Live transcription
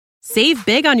Save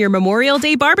big on your Memorial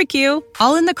Day barbecue,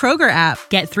 all in the Kroger app.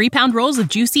 Get 3-pound rolls of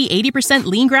juicy 80%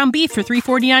 lean ground beef for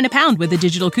 $3.49 a pound with a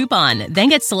digital coupon. Then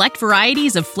get select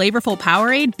varieties of flavorful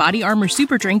Powerade, Body Armor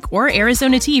Super Drink, or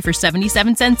Arizona tea for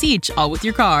 77 cents each, all with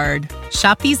your card.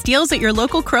 Shop these deals at your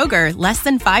local Kroger, less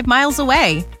than 5 miles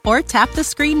away. Or tap the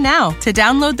screen now to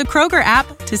download the Kroger app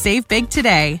to save big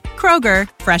today. Kroger,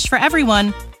 fresh for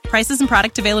everyone. Prices and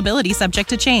product availability subject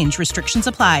to change. Restrictions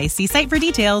apply. See site for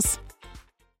details.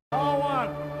 On 1,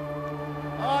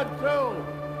 on 2,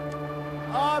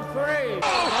 on 3.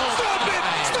 Oh, stop it!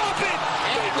 Stop it!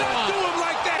 Do not do him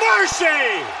like that!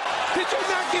 Mercy! Did you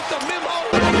not get the memo?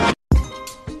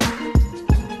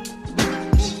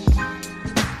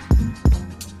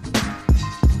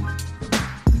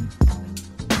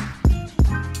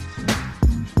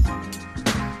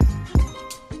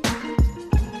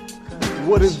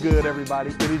 What is good, everybody?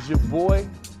 It is your boy,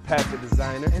 Pat the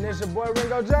Designer. And it's your boy,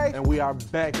 Ringo J. And we are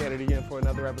back at it again for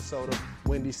another episode of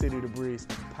Windy City to Breeze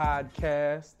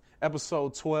podcast.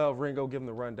 Episode 12. Ringo, give them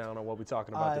the rundown on what we're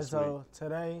talking about this week. So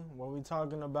today, what we're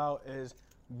talking about is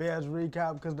Bears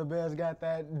recap because the Bears got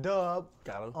that dub.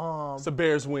 Got him. It's a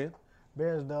Bears win.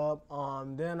 Bears dub.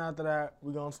 Then after that,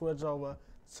 we're going to switch over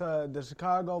to the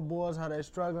Chicago Bulls, how they're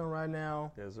struggling right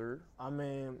now. Yes, sir. I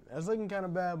mean, it's looking kind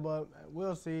of bad, but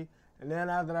we'll see. And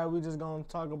then after that, we just going to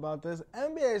talk about this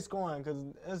NBA scoring because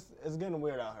it's getting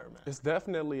weird out here, man. It's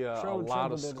definitely a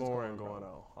lot of scoring going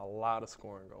on. A lot of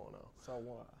scoring going on. So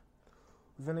we're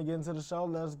finna get into the show.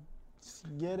 Let's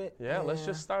get it. Yeah, let's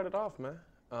just start it off, man.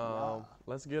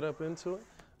 Let's get up into it.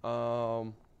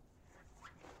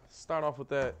 Start off with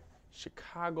that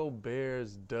Chicago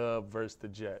Bears dub versus the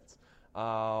Jets.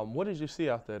 What did you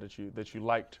see out there that you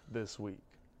liked this week?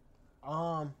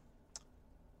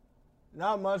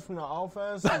 Not much from the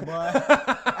offense, but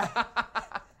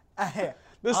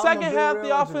the second half,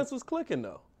 the offense was clicking,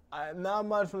 though. Not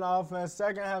much from the offense.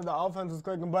 Second half, the offense was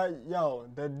clicking, but yo,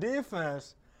 the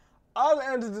defense. I was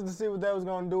interested to see what they was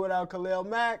gonna do without Khalil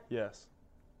Mack. Yes.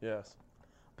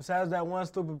 Besides that one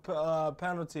stupid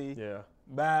penalty. Yeah.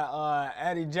 By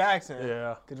Eddie Jackson.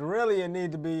 Yeah. Because really it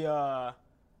need to be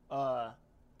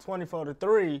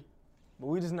 24-3, but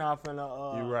we just not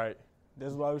finna. You're right.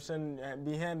 That's why we shouldn't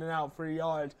be handing out free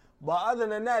yards. But other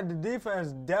than that, the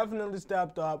defense definitely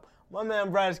stepped up. My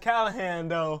man Bryce Callahan,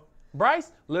 though.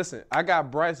 Bryce, listen, I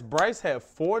got Bryce. Bryce had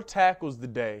 4 tackles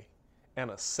today and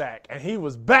a sack, and he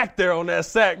was back there on that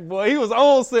sack, boy. He was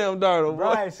on Sam Darnold, boy.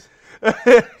 Bryce.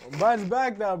 Bryce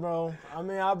back there, bro. I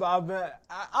mean, I've been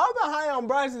high on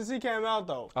Bryce since he came out,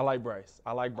 though. I like Bryce.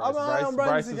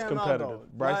 Bryce is competitive.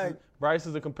 Bryce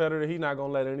is a competitor. He's not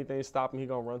gonna let anything stop him. He's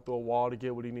gonna run through a wall to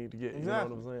get what he needs to get.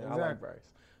 Exactly. You know what I'm saying? Exactly.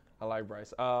 I like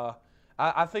Bryce.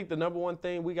 I think the number one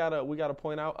thing we gotta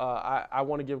point out. I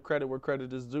want to give credit where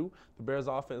credit is due. The Bears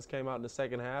offense came out in the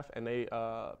second half and they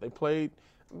played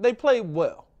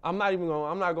well. I'm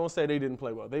not gonna say they didn't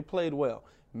play well. They played well.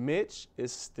 Mitch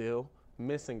is still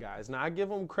missing guys. Now I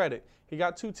give him credit. He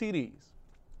got 2 TDs.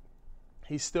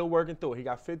 He's still working through it. He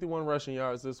got 51 rushing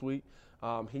yards this week.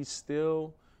 He's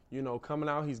still, coming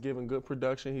out. He's giving good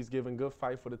production. He's giving good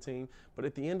fight for the team. But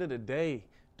at the end of the day,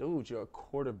 dude, you're a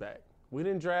quarterback. We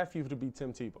didn't draft you to be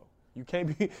Tim Tebow. You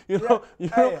can't be,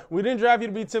 we didn't draft you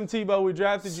to be Tim Tebow. We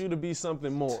drafted you to be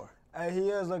something more. Hey, he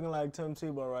is looking like Tim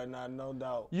Tebow right now, no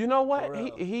doubt. You know what?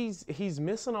 He's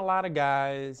missing a lot of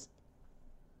guys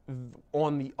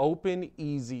on the open,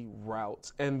 easy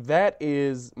routes, and that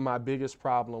is my biggest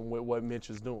problem with what Mitch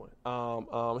is doing.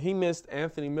 He missed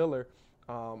Anthony Miller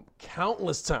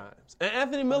countless times. And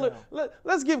Anthony Miller,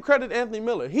 let's give credit to Anthony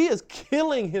Miller. He is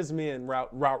killing his men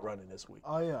route running this week.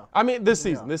 Oh, yeah. I mean, this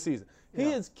season.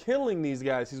 He is killing these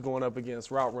guys he's going up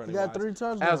against route running. He got 3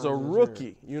 touchdowns. As a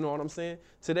rookie, you know what I'm saying?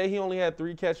 Today he only had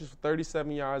 3 catches for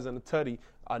 37 yards and a tutty,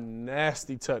 a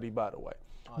nasty tutty, by the way.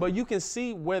 But you can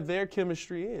see where their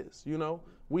chemistry is,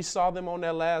 We saw them on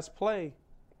that last play,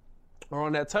 or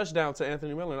on that touchdown to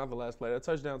Anthony Miller, not the last play, that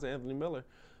touchdown to Anthony Miller.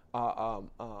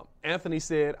 Anthony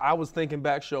said, I was thinking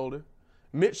back shoulder.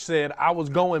 Mitch said, I was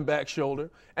going back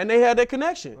shoulder. And they had that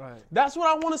connection. Right. That's what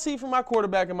I want to see from my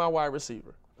quarterback and my wide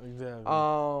receiver. Exactly.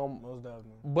 Most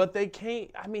definitely. But they can't,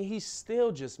 he's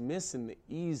still just missing the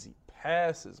easy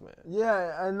passes, man.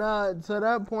 Yeah, and to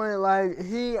that point,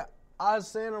 I've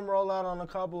seen him roll out on a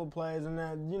couple of plays, and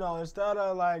then, instead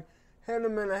of, hitting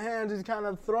him in the hands, he's kind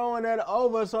of throwing it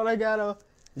over, so they got to,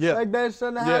 they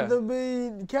shouldn't have to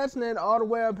be catching it all the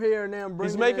way up here and then bringing it.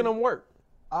 He's making them work.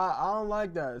 I don't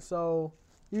like that. So,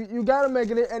 you got to make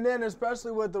it, and then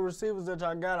especially with the receivers that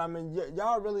y'all got,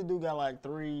 y'all really do got,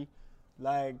 3,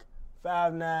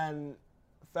 5'9",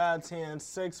 5'10",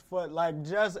 6 foot, like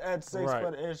just at 6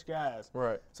 foot-ish guys.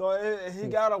 Right. So he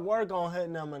got to work on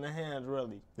hitting them in the hands,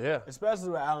 really. Yeah. Especially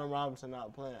with Allen Robinson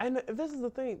not playing. And this is the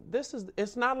thing.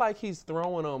 It's not like he's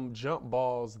throwing them jump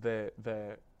balls that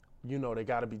they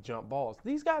got to be jump balls.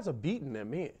 These guys are beating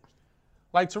them in.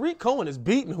 Like Tariq Cohen is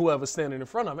beating whoever's standing in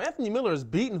front of him. Anthony Miller is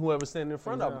beating whoever's standing in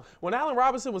front of him. When Allen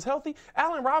Robinson was healthy,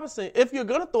 Allen Robinson, if you're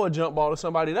going to throw a jump ball to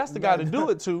somebody, that's the guy to do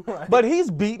it to. Right. But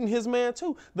he's beating his man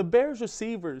too. The Bears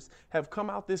receivers have come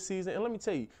out this season. And let me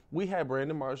tell you, we had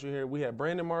Brandon Marshall here. We had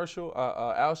Brandon Marshall,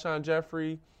 Alshon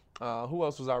Jeffrey. Who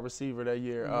else was our receiver that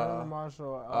year? Brandon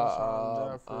Marshall,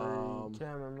 Alshon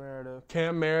Jeffrey,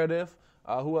 Cam Meredith.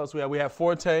 Who else we had? We had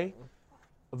Forte.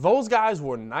 Those guys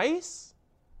were nice.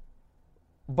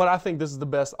 But I think this is the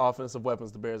best offensive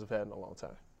weapons the Bears have had in a long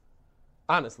time.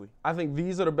 Honestly, I think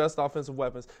these are the best offensive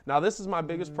weapons. Now, this is my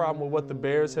biggest problem with what the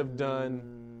Bears have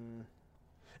done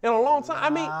in a long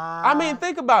time. I mean,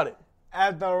 think about it.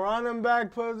 At the running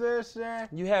back position,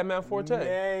 you had Matt Forte.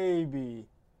 Maybe.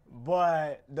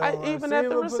 But even at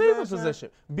the receiver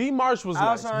position. B. Marsh was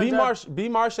nice. B.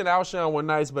 Marsh and Alshon were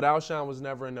nice, but Alshon was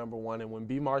never a number one. And when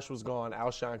B. Marsh was gone,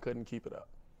 Alshon couldn't keep it up.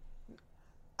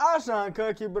 Alshon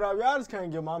could keep it up. Y'all just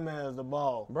can't give my man the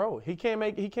ball. Bro, he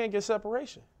can't get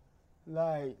separation.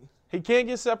 Like, he can't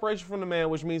get separation from the man,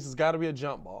 which means it's got to be a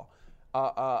jump ball.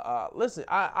 Listen,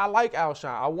 I like Alshon.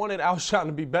 I wanted Alshon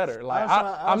to be better. Like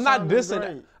I'm not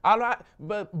dissing.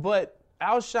 But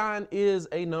Alshon is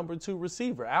a number 2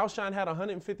 receiver. Alshon had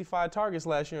 155 targets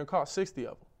last year and caught 60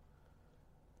 of them.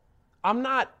 I'm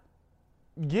not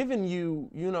giving you,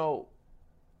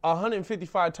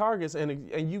 155 targets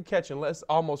and you catching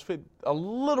a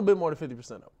little bit more than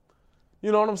 50% of them.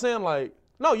 You know what I'm saying? Like,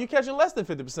 no, you catching less than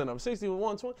 50% of them. 60 with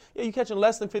 120. Yeah, you catching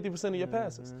less than 50% of your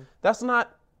passes. That's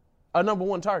not a number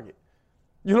 1 target.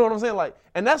 You know what I'm saying? Like,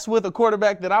 and that's with a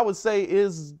quarterback that I would say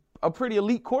is a pretty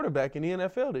elite quarterback in the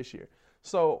NFL this year.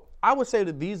 So I would say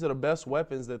that these are the best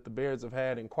weapons that the Bears have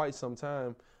had in quite some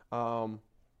time. I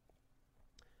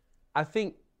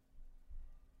think.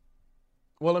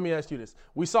 Well, let me ask you this.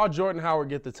 We saw Jordan Howard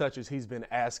get the touches he's been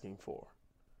asking for.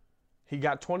 He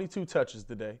got 22 touches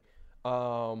today.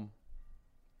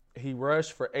 He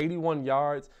rushed for 81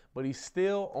 yards, but he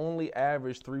still only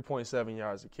averaged 3.7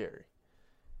 yards a carry.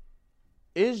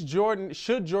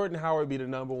 Should Jordan Howard be the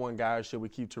number 1 guy, or should we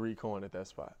keep Tariq Cohen at that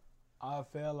spot? I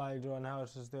feel like Jordan Howard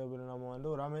should still be the number 1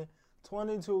 dude. I mean,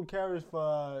 22 carries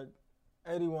for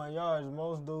 81 yards.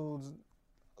 Most dudes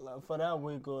for that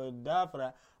week would die for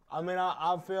that. I mean,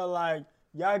 I feel like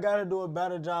y'all got to do a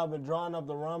better job of drawing up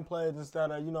the run plays instead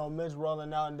of, Mitch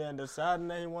rolling out and then deciding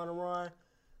that he want to run.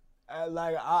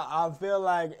 I feel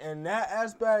like in that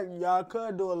aspect, y'all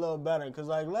could do a little better. Because,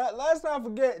 let's not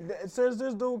forget, since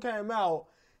this dude came out,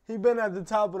 he been at the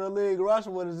top of the league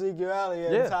rushing with Ezekiel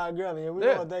Elliott and Todd Gurley, and we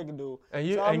know what they can do.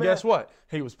 And guess what?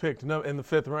 He was picked in the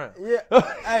 5th round. Yeah.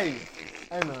 Hey,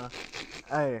 man.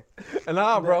 Hey.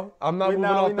 Nah, bro. I'm not moving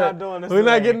off that. Doing this We're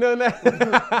not getting doing that.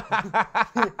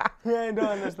 He ain't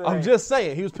doing this today. I'm just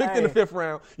saying. He was picked in the 5th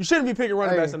round. You shouldn't be picking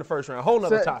running backs in the 1st round. Whole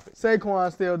nother topic.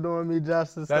 Saquon still doing me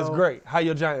justice. That's great. How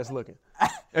your Giants looking?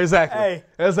 Exactly. Hey,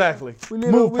 exactly. We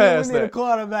need a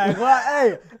quarterback. Well,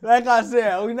 hey, like I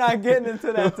said, we're not getting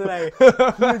into that today.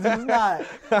 We're just not.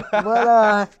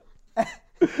 But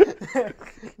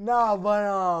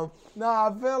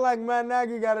I feel like Matt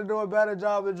Nagy got to do a better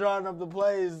job of drawing up the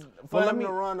plays for him to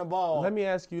run the ball. Let me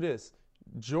ask you this: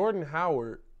 Jordan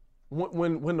Howard,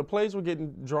 when the plays were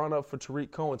getting drawn up for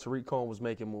Tariq Cohen was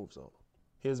making moves on him.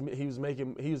 He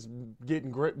was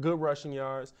getting good rushing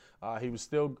yards. He was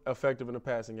still effective in the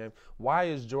passing game. Why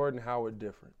is Jordan Howard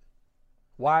different?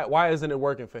 Why isn't it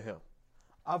working for him?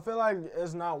 I feel like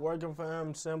it's not working for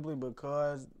him simply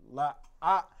because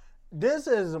this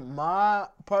is my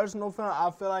personal feeling. I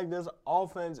feel like this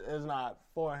offense is not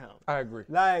for him. I agree.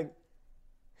 Like,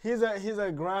 he's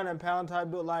a ground and pound type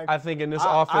dude. Like, I think in this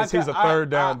offense, he's a third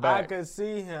down back. I could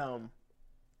see him.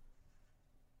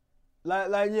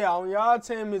 On y'all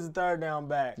team, he's a third down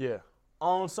back. Yeah.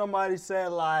 On somebody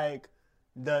said,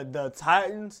 the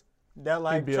Titans that,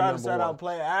 try to set out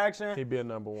play action. He'd be a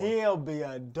number 1. He'll be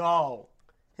a dog.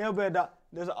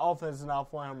 This offense is not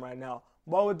for him right now.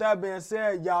 But with that being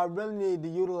said, y'all really need to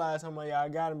utilize him when y'all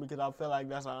got him because I feel like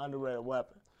that's an underrated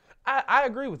weapon. I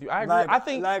agree with you. I agree.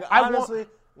 Honestly,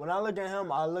 when I look at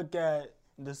him, I look at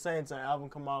the Saints and Alvin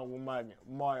Kamara with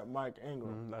Mike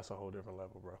Ingram. That's a whole different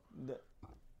level, bro.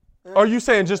 Or are you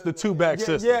saying just the two-back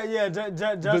system? Yeah,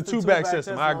 just the two-back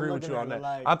system. I agree with you on that.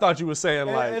 Like, I thought you were saying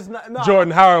no.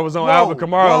 Jordan Howard was on Alvin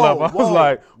Kamara level. I was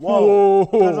like, whoa.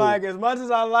 Because like as much as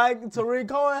I like Tariq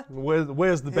Cohen,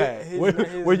 where's the bag?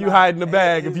 Where you hiding the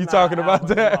bag if you talking about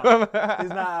that? He's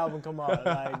not Alvin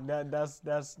Kamara. Like that's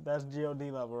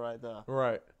GOD level right there.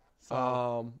 Right.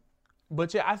 So.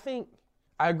 But yeah,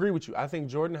 I agree with you. I think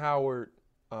Jordan Howard.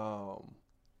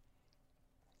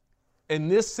 And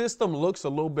this system looks a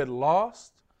little bit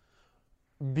lost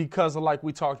because of like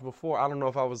we talked before. I don't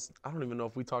even know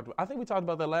if we talked about, I think we talked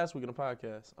about that last week in the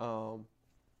podcast. I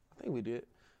think we did.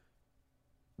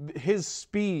 His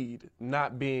speed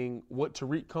not being what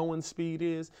Tariq Cohen's speed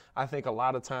is, I think a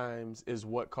lot of times is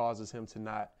what causes him to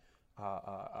not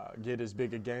get as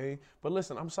big a gain. But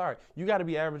listen, I'm sorry. You got to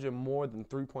be averaging more than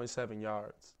 3.7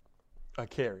 yards a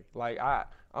carry. Like,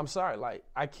 I'm sorry. Like,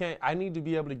 I need to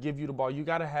be able to give you the ball. You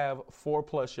got to have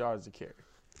 4+ yards to carry.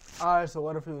 All right, so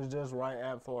what if he was just right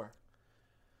at 4?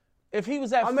 If he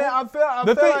was at 4. I mean, I feel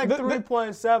like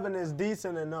 3.7 is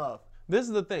decent enough. This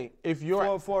is the thing. If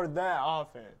you're for that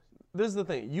offense. This is the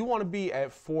thing. You want to be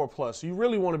at 4+. You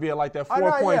really want to be at like that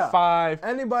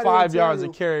 4.5, 5 yards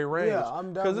of carry range. Yeah,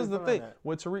 I'm because this is the thing. That.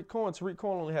 With Tariq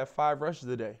Cohen only had 5 rushes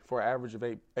a day for an average of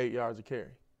 8 yards of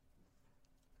carry.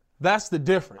 That's the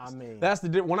difference. I mean,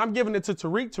 when I'm giving it to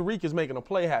Tariq is making a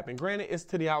play happen. Granted, it's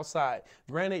to the outside.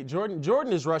 Granted,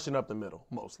 Jordan is rushing up the middle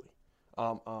mostly.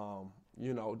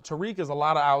 Tariq is a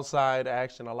lot of outside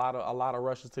action, a lot of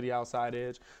rushes to the outside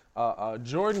edge.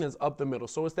 Jordan is up the middle,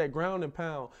 so it's that ground and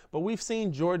pound. But we've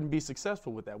seen Jordan be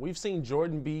successful with that. We've seen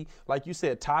Jordan be, like you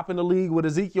said, top in the league with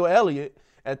Ezekiel Elliott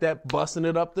at that busting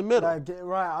it up the middle.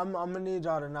 Right, I'm gonna need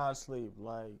y'all to not sleep.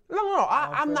 No,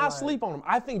 I'm not sleep on him.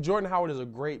 I think Jordan Howard is a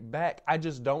great back. I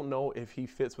just don't know if he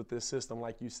fits with this system,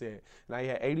 like you said. Now he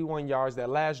had 81 yards.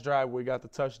 That last drive where he got the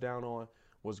touchdown on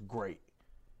was great.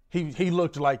 He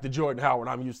looked like the Jordan Howard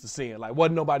I'm used to seeing. Like,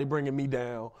 wasn't nobody bringing me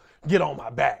down. Get on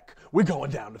my back. We're going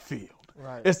down the field.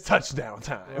 Right. It's touchdown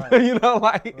time. Right.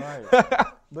 Right.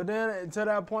 But then to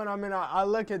that point, I mean, I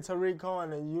look at Tariq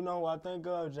Cohen and you know who I think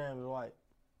of? James White.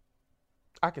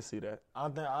 I can see that. I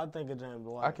think of James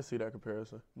White. I can see that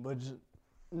comparison. But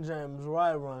James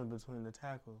White runs between the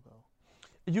tackles, though.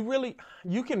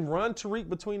 You can run Tariq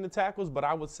between the tackles, but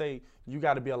I would say you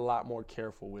got to be a lot more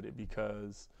careful with it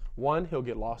because, one, he'll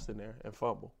get lost in there and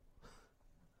fumble.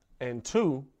 And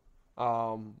two,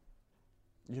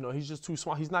 he's just too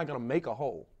small. He's not going to make a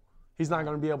hole. He's not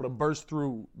going to be able to burst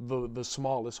through the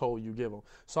smallest hole you give him.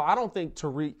 So I don't think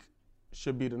Tariq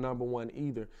should be the number one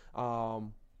either.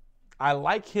 I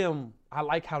like him. I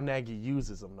like how Nagy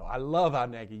uses him, though. I love how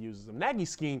Nagy uses him.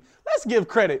 Nagy's scheme, let's give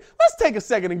credit. Let's take a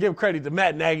second and give credit to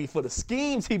Matt Nagy for the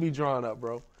schemes he be drawing up,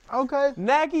 bro. Okay.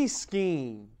 Nagy's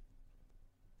scheme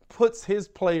puts his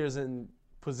players in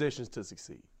positions to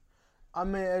succeed. I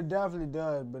mean, it definitely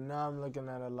does, but now I'm looking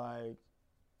at it like,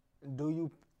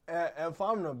 if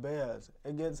I'm the Bears,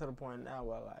 it gets to the point now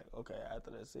where, like, okay,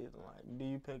 after the season, like, do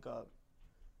you pick up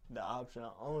the option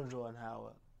on Jordan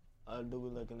Howard? Or do we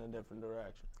look in a different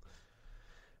direction?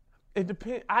 It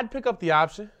depends. I'd pick up the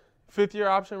option, 5th-year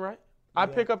option, right?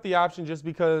 I'd pick up the option just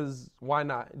because why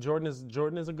not? Jordan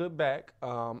is a good back.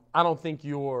 I don't think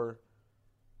you're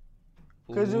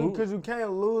because you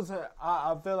can't lose him.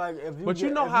 I feel like if you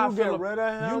get rid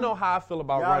of him, you know how I feel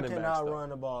about running backs. Y'all cannot run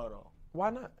the ball though. Why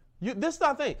not? This is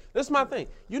our thing. This is my thing.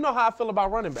 You know how I feel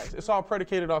about running backs. It's all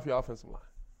predicated off your offensive line.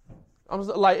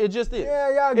 It just is. Yeah,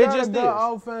 y'all got a good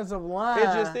offensive line. It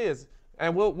just is.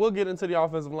 And we'll get into the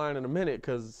offensive line in a minute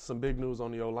because some big news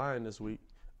on the O-line this week.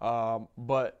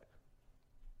 But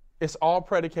it's all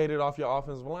predicated off your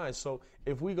offensive line. So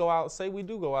if we go out, say we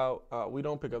do go out, we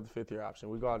don't pick up the 5th-year option.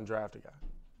 We go out and draft a guy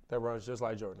that runs just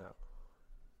like Jordan Howard.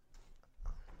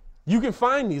 You can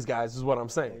find these guys, is what I'm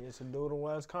saying. It's a dude in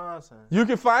Wisconsin. You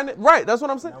can find it. Right, that's what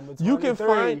I'm saying. You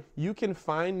can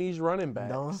find these running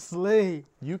backs. Don't sleep.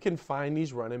 You can find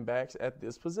these running backs at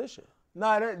this position.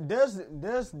 No,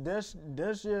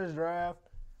 this year's draft,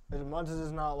 as much as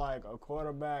it's not like a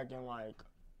quarterback and like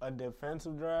a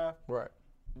defensive draft. Right.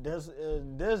 This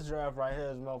draft right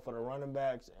here is more for the running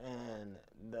backs and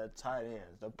the tight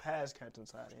ends, the pass catching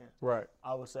tight ends. Right.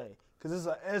 I would say. Because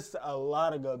it's a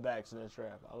lot of good backs in this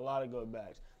draft. A lot of good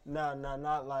backs. Not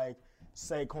like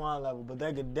Saquon level, but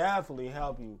they could definitely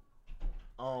help you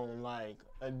on like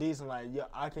a decent, like, yeah,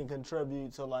 I can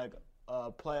contribute to like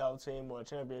a playoff team or a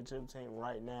championship team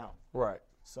right now. Right.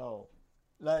 So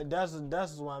like that's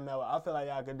what I'm at with. I feel like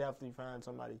I could definitely find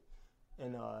somebody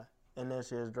in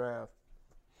this year's draft.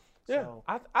 Yeah, So.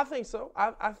 I think so.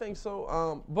 I think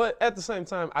so. But at the same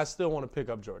time, I still want to pick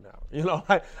up Jordan Howard. You know,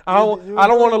 like, I don't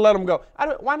want to let him go.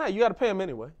 Why not? You got to pay him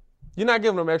anyway. You're not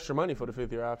giving him extra money for the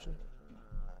 5th-year option.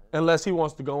 Unless he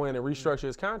wants to go in and restructure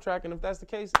his contract. And if that's the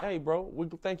case, hey, bro, we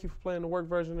thank you for playing the work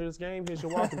version of this game. Here's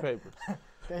your walking papers.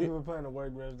 Thank you for playing the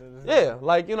work version of this game. Yeah,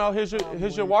 like, you know, here's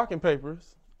your walking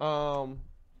papers.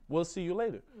 We'll see you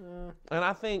later. Yeah. And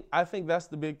I think that's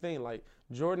the big thing. Like,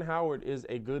 Jordan Howard is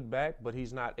a good back, but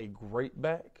he's not a great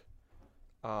back.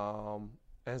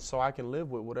 And so I can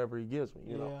live with whatever he gives me,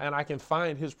 you know. And I can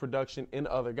find his production in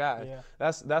other guys.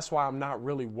 Yeah. That's why I'm not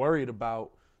really worried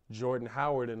about Jordan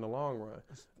Howard in the long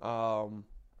run.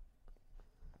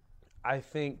 I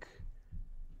think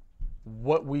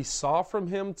what we saw from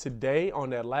him today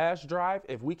on that last drive,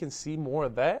 if we can see more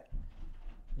of that,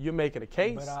 you're making a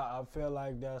case. But I feel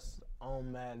like that's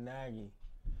on Matt Nagy.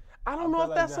 I don't know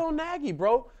if that's on Nagy,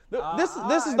 bro. This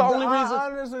is the only reason.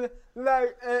 Honestly,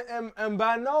 like, and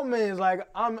by no means, like,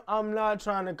 I'm not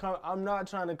trying to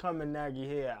come in Nagy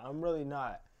here. I'm really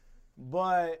not.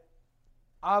 But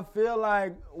I feel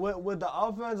like with the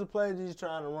offensive plays he's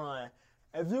trying to run,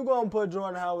 if you're gonna put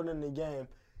Jordan Howard in the game,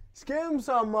 scheme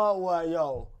something up where,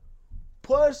 yo,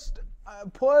 push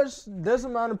this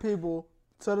amount of people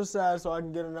to the side so I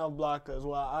can get enough blockers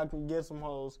where I can get some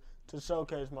holes to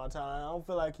showcase my talent. I don't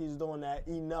feel like he's doing that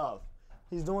enough.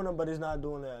 He's doing it, but he's not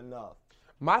doing it enough.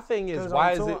 My thing is,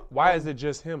 why is it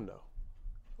just him, though?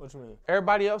 What you mean?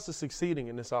 Everybody else is succeeding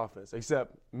in this offense,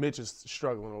 except Mitch is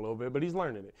struggling a little bit, but he's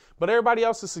learning it. But everybody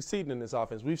else is succeeding in this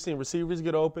offense. We've seen receivers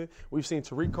get open. We've seen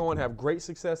Tariq Cohen have great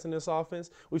success in this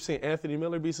offense. We've seen Anthony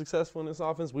Miller be successful in this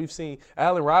offense. We've seen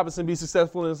Allen Robinson be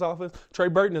successful in this offense. Trey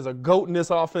Burton is a GOAT in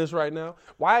this offense right now.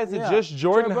 Why is it just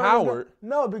Jordan Howard?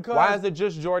 No, because why is it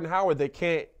just Jordan Howard that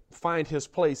can't find his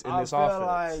place in this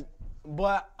offense?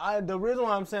 The reason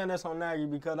why I'm saying this on Nagy,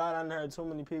 because I done heard too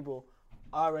many people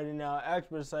already now,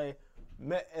 experts say,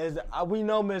 we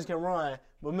know Mitch can run,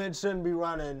 but Mitch shouldn't be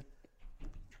running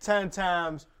 10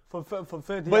 times for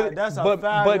 50 yards. That's a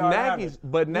 5-yard average.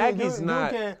 But Nagy's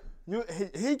not.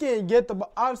 He can get the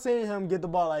ball. I've seen him get the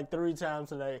ball like 3 times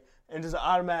today and just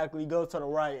automatically go to the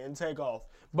right and take off.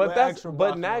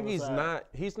 But Nagy's not.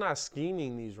 He's not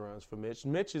scheming these runs for Mitch.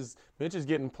 Mitch is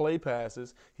getting play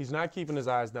passes. He's not keeping his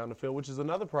eyes down the field, which is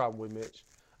another problem with Mitch.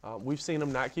 We've seen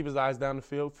him not keep his eyes down the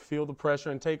field, feel the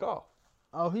pressure, and take off.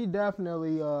 Oh, he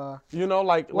definitely. You know,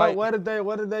 what did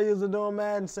they use to do in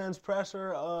Madden? Sense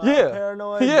pressure.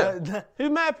 Paranoid. Yeah,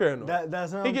 he's mad paranoid.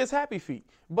 That's him. He gets happy feet.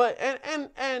 But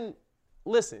and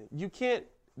listen, you can't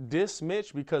diss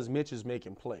Mitch because Mitch is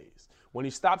making plays. When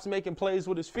he stops making plays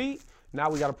with his feet,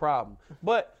 now we got a problem.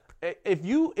 But if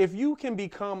you can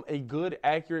become a good,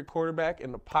 accurate quarterback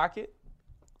in the pocket.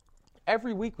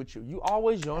 Every week with you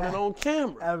always yawning on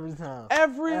camera. Every time.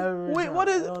 Every week. Time. What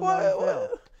is it?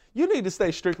 What? You need to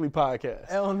stay strictly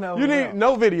podcast. You need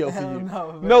no video for you.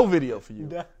 No video for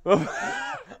you.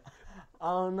 I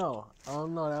don't know.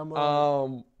 That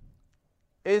much.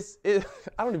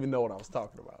 I don't even know what I was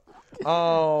talking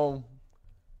about.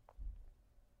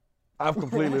 I've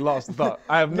completely lost the thought.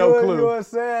 I have no clue. You were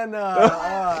saying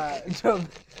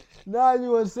no, you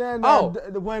were saying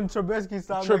that when Trubisky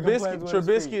stopped making plays with his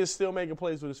feet. Trubisky is still making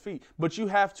plays with his feet. But you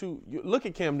have to look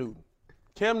at Cam Newton.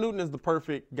 Cam Newton is the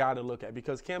perfect guy to look at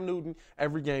because Cam Newton,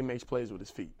 every game, makes plays with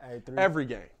his feet. Every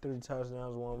game. 3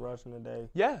 touchdowns, 1 rushing a day.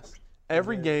 Yes.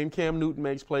 Every game, Cam Newton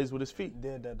makes plays with his feet.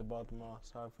 Did that to Baltimore.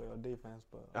 Sorry for your defense.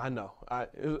 But I know.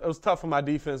 It was tough for my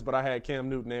defense, but I had Cam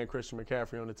Newton and Christian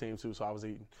McCaffrey on the team, too, so I was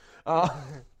eating.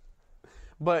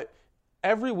 But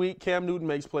every week, Cam Newton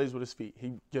makes plays with his feet.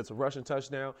 He gets a rushing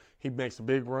touchdown. He makes a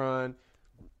big run.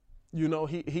 You know,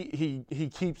 he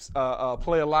keeps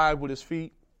play alive with his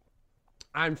feet.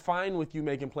 I'm fine with you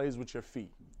making plays with your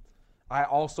feet. I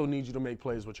also need you to make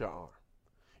plays with your arm.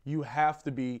 You have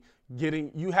to be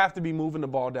moving the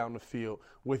ball down the field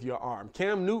with your arm.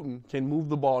 Cam Newton can move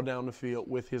the ball down the field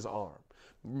with his arm.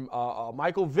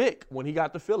 Michael Vick, when he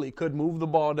got to Philly, could move the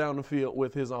ball down the field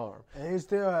with his arm. And he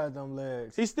still had them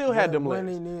legs. He still had them legs.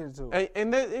 When he needed to.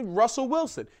 And then Russell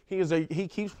Wilson, he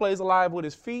keeps plays alive with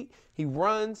his feet. He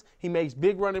runs. He makes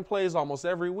big running plays almost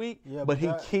every week. Yeah, but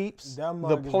he keeps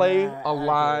the play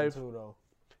alive.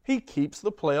 He keeps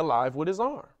the play alive with his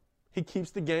arm. He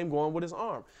keeps the game going with his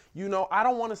arm. You know, I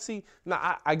don't want to see –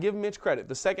 now, I give Mitch credit.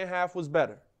 The second half was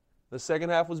better.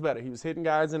 He was hitting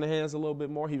guys in the hands a little bit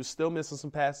more. He was still missing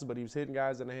some passes, but he was hitting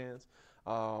guys in the hands.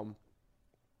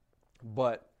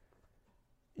 But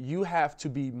you have to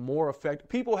be more effective.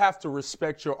 People have to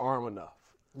respect your arm enough.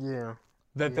 Yeah.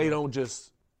 That they don't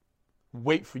just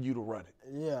wait for you to run it.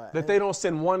 Yeah. That they don't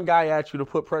send one guy at you to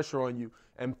put pressure on you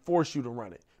and force you to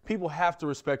run it. people have to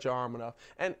respect your arm enough.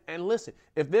 And listen,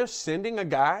 if they're sending a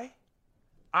guy,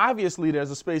 obviously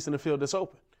there's a space in the field that's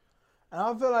open. And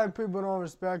I feel like people don't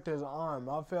respect his arm.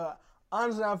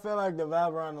 Honestly, I feel like the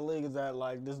vibe around the league is that,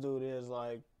 like, this dude is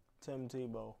like Tim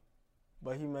Tebow.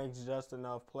 But he makes just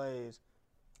enough plays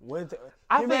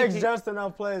just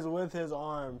enough plays with his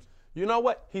arms. You know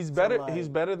what? He's better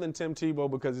than Tim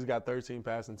Tebow because he's got 13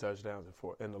 passing touchdowns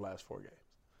in the last 4 games.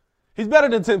 He's better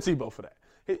than Tim Tebow for that.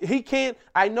 He can't.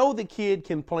 I know the kid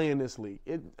can play in this league.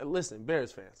 Listen,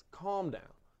 Bears fans, calm down.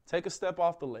 Take a step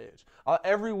off the ledge.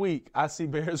 Every week I see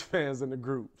Bears fans in the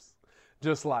groups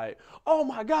just like, oh,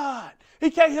 my God,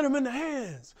 he can't hit him in the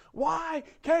hands. Why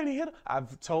can't he hit him?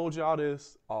 I've told y'all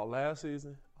this all last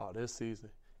season, all this season.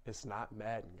 It's not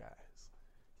Madden, guys.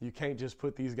 You can't just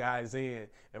put these guys in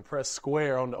and press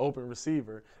square on the open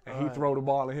receiver and he throw the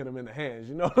ball and hit him in the hands.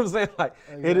 You know what I'm saying? Like,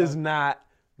 It is not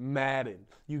Madden.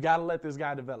 You got to let this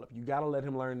guy develop. You got to let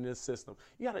him learn this system.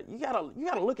 You got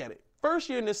to look at it. First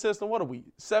year in this system, what are we?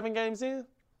 7 games in?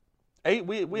 8?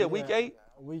 We at week 8?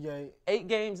 Week 8. 8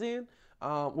 games in?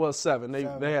 7.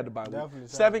 They had to buy week.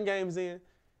 7 games in.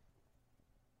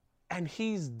 And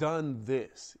he's done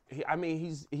this.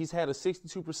 He's had a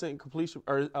 62% completion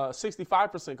or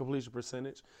 65% completion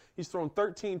percentage. He's thrown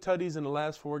 13 tutties in the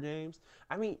last 4 games.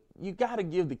 You got to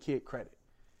give the kid credit.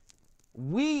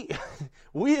 We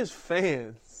as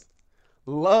fans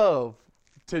love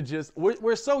to just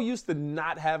we're so used to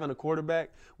not having a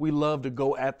quarterback. We love to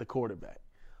go at the quarterback.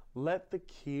 Let the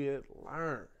kid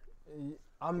learn.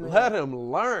 Let him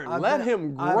learn. Let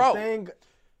him grow. I think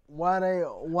why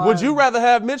would you rather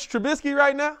have Mitch Trubisky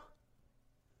right now?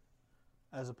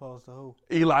 As opposed to who?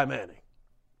 Eli Manning.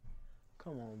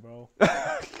 Come on, bro.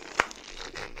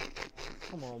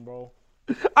 Come on, bro.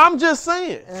 I'm just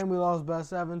saying. And we lost by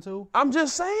 7 too. I'm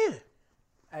just saying.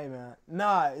 Hey, man.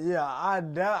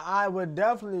 I would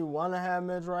definitely want to have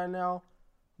Mitch right now.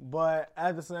 But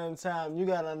at the same time, you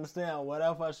got to understand what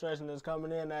that frustration is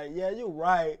coming in. That, yeah, you're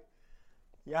right.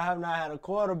 Y'all have not had a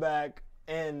quarterback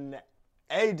in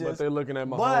ages. But they're looking at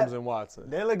Mahomes and Watson.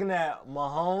 They're looking at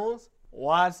Mahomes,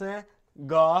 Watson,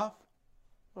 Goff.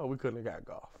 Oh, we couldn't have got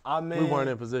Goff. We weren't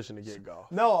in position to get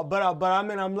Goff. No, but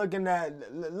I'm looking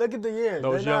at – look at the years.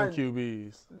 Those young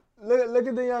QBs. Look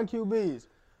at the young QBs.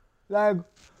 Like,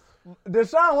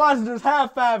 Deshaun Watson just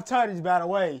had 5 tutties, by the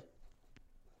way.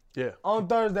 Yeah. On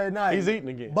Thursday night. He's eating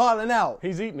again. Balling out.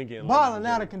 He's eating again. Balling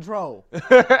out of control.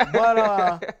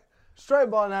 But straight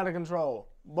balling out of control.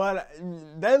 But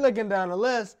they looking down the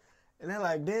list, and they're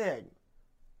like, dang.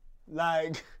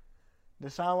 Like,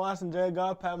 Deshaun Watson, Jared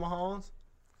Goff, Pat Mahomes.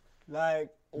 Like,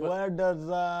 where does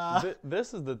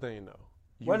this is the thing, though.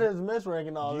 Where does Mitch rank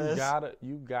in all this?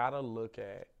 You gotta look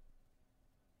at.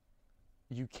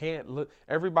 You can't look.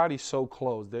 Everybody's so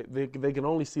close. They can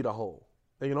only see the whole.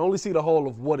 They can only see the whole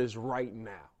of what is right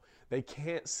now. They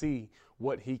can't see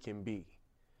what he can be.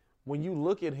 When you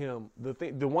look at him,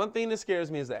 the one thing that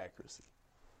scares me is the accuracy.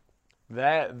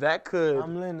 That could.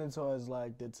 I'm leaning towards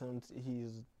like the Tim.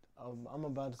 I'm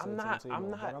about to say Tim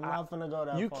Tebow. I'm not gonna go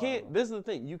that far. You can't. This is the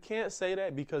thing. You can't say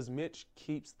that because Mitch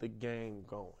keeps the game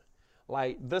going.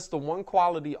 Like, that's the one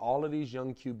quality all of these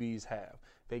young QBs have.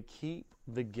 They keep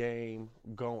the game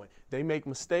going. They make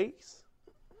mistakes.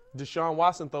 Deshaun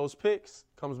Watson throws picks,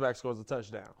 comes back, scores a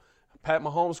touchdown. Pat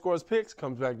Mahomes scores picks,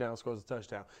 comes back down, scores a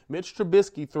touchdown. Mitch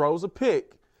Trubisky throws a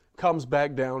pick, comes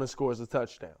back down and scores a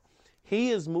touchdown.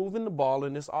 He is moving the ball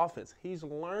in this offense. He's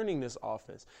learning this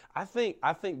offense. I think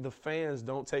the fans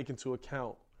don't take into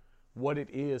account what it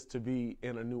is to be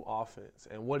in a new offense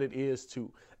and what it is to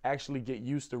actually get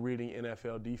used to reading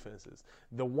NFL defenses.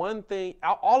 The one thing,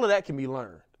 all of that can be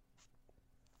learned.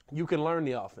 You can learn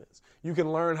the offense. You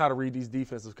can learn how to read these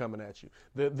defenses coming at you.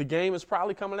 The game is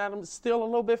probably coming at him still a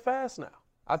little bit fast now.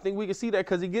 I think we can see that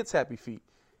because he gets happy feet.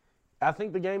 I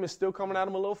think the game is still coming at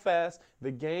him a little fast.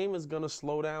 The game is going to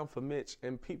slow down for Mitch,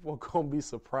 and people are going to be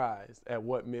surprised at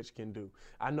what Mitch can do.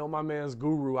 I know my man's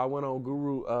Guru. I went on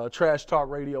Guru Trash Talk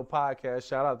Radio podcast.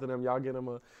 Shout out to them. Y'all get them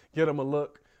a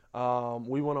look. I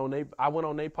went on their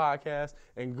podcast,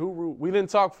 and Guru, we didn't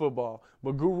talk football,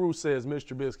 but Guru says Mitch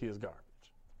Trubisky is garbage.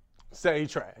 Say he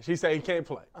trash. He say he can't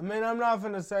play. I mean, I'm not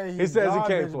finna say he says garbage,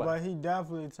 he can't play, but he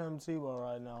definitely Tim Tebow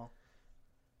right now.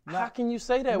 How can you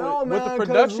say that with man, the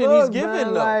production look, he's given,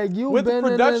 man, though? Like, with the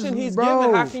production he's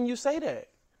given, how can you say that?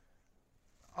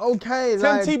 Okay,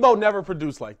 Tim Tebow never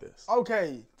produced like this.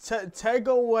 Okay, take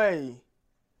away.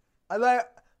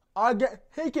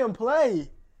 He can play,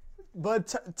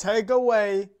 but take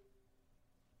away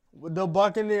the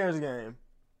Buccaneers game.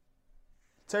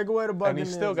 Take away the Buccaneers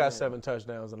and he still got game. 7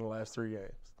 touchdowns in the last 3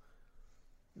 games.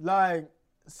 Like,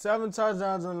 7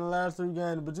 touchdowns in the last 3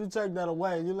 games, but you take that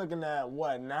away, you're looking at,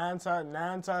 what, 9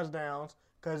 touchdowns?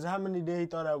 Because how many did he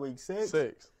throw that week? 6?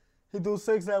 6. He threw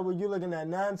 6 that week. You're looking at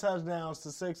 9 touchdowns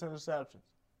to 6 interceptions.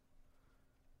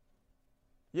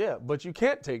 Yeah, but you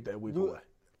can't take that week away.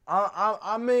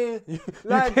 I mean, you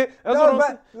like, can't, that's what I'm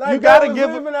saying. Like you got to give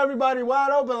leaving everybody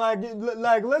wide open.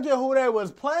 Like, look at who they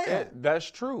was playing.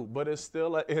 That's true, but it's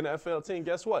still an NFL team.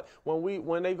 Guess what?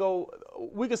 When they go,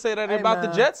 we can say that about the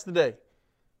Jets today.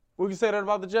 We can say that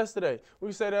about the Jets today. We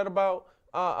can say that about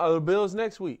the Bills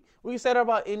next week. We can say that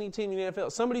about any team in the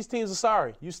NFL. Some of these teams are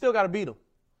sorry. You still got to beat them.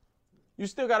 You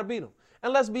still got to beat them.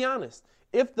 And let's be honest.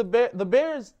 If the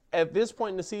Bears at this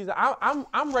point in the season,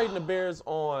 I'm rating the Bears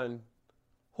on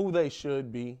who they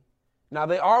should be. Now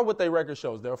they are what their record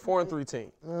shows. They're a 4-3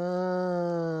 team.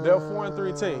 They're a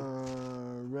 4-3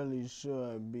 team. Really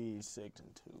should be 6-2.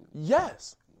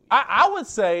 Yes, I would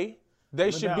say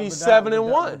they should be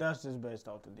 7-1. But that's just based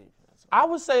off the defense. I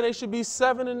would say they should be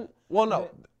 6-1.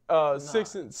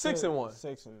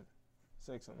 6-1.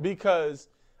 Because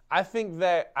I think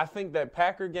that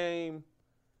Packer game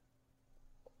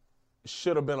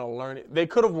should have been a learning. They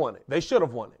could have won it. They should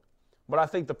have won it. But I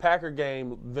think the Packer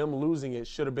game, them losing it,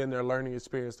 should have been their learning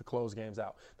experience to close games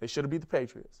out. They should have beat the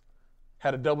Patriots.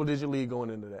 Had a double-digit lead going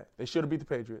into that. They should have beat the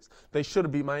Patriots. They should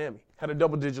have beat Miami. Had a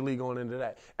double-digit lead going into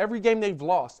that. Every game they've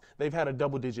lost, they've had a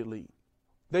double-digit lead.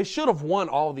 They should have won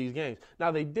all these games. Now,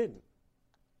 they didn't.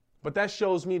 But that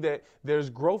shows me that there's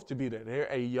growth to be there. They're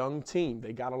a young team.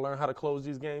 They got to learn how to close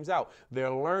these games out.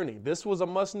 They're learning. This was a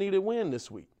must-needed win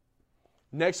this week.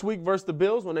 Next week versus the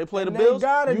Bills, when they play the Bills,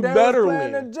 you better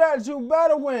win. The Jets, you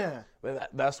better win.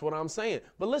 That's what I'm saying.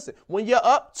 But listen, when you're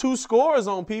up 2 scores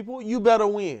on people, you better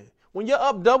win. When you're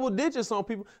up double digits on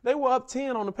people, they were up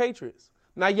 10 on the Patriots.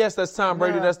 Now, yes, that's Tom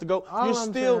Brady. That's the GOAT.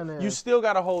 You still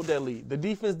got to hold that lead. The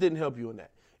defense didn't help you in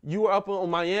that. You were up on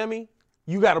Miami.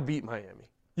 You got to beat Miami.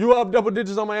 You were up double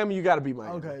digits on Miami. You got to beat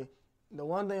Miami. Okay. The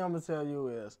one thing I'm gonna tell you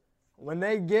is when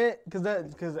they get because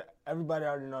everybody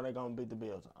already know they're gonna beat the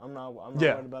Bills. I'm not worried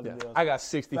about the Bills. I got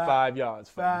 65 yards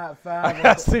for you. I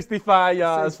got 65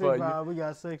 yards for you. We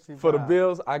got 65. For the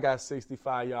Bills, I got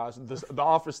 65 yards. The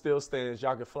offer still stands.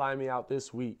 Y'all can fly me out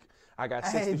this week. I got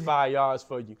 65 yards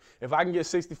for you. If I can get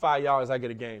 65 yards, I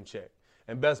get a game check.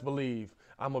 And best believe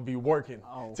I'm going to be working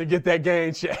to get that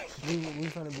game check. We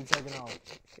finna be taking off.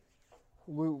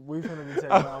 We finna be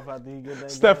taking off after you get that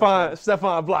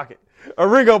Stephon block it.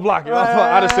 Ringo block it.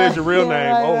 I just said your real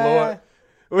name. Oh,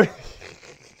 Lord.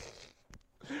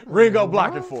 Ringo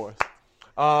block it for us.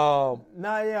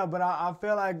 But I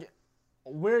feel like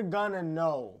we're going to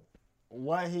know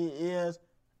what he is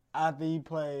after he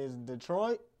plays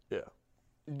Detroit. Yeah.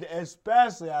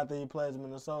 Especially after he plays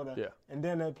Minnesota. Yeah. And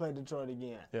then they play Detroit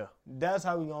again. Yeah. That's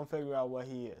how we're going to figure out what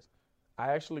he is.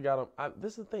 I actually got him.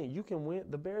 This is the thing. You can win.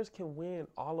 The Bears can win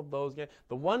all of those games.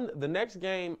 The next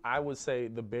game, I would say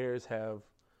the Bears have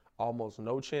almost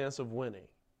no chance of winning.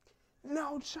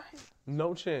 No chance.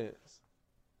 No chance.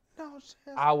 No chance.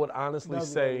 I would honestly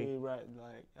say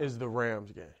is the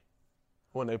Rams game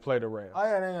when they play the Rams. Oh,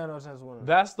 yeah, they ain't got no chance of winning.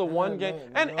 That's the one game.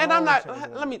 And I'm not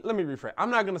 – let me rephrase. I'm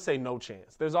not going to say no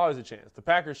chance. There's always a chance. The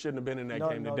Packers shouldn't have been in that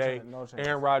game today. No chance.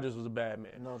 Aaron Rodgers was a bad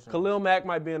man. No chance. Khalil Mack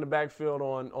might be in the backfield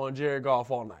on Jared Goff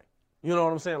all night. You know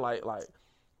what I'm saying?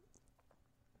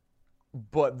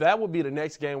 But that would be the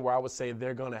next game where I would say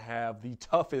they're going to have the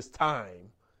toughest time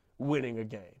winning a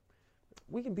game.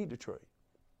 We can beat Detroit.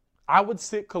 I would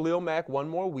sit Khalil Mack one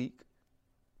more week.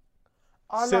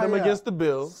 Sit him against the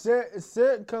Bills.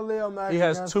 Sit Khalil Mack. He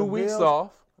has 2 weeks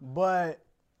off. But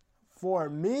for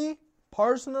me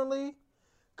personally,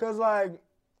 because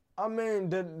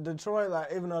Detroit,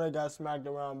 even though they got smacked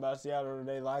around by Seattle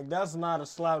today, that's not a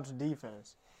slouch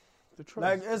defense.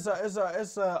 Detroit. It's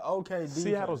a okay defense.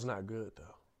 Seattle's not good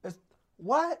though.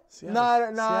 What?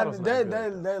 Seattle's they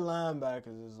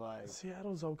linebackers is like.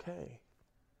 Seattle's okay.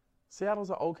 Seattle's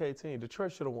an okay team.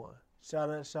 Detroit should have won.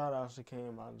 Shout out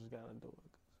Shaquem. I just gotta do it.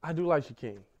 I do like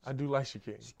Shaquem.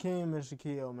 Shaquem and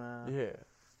Shaquille, man. Yeah,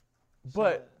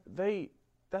 but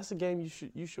that's a game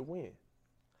you should win.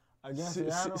 Against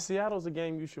Seattle? Seattle's a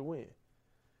game you should win.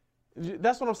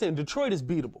 That's what I'm saying. Detroit is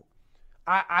beatable.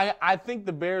 I think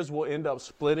the Bears will end up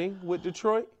splitting with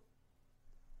Detroit,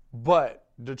 but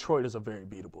Detroit is a very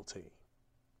beatable team.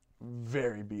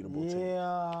 Very beatable team.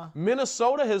 Yeah.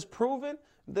 Minnesota has proven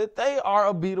that they are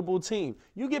a beatable team.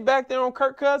 You get back there on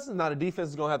Kirk Cousins, now the defense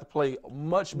is going to have to play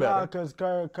much better. Nah, because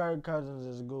Kirk Cousins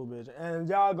is a goobage. And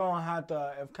y'all going to have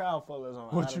to, if Kyle Fuller's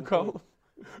on. What you call him?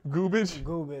 Goobage?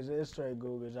 Goobage. It's straight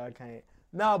goobage. I can't.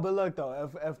 No, but look, though.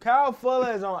 If Kyle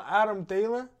Fuller is on Adam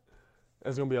Thielen.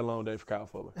 It's going to be a long day for Kyle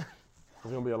Fuller.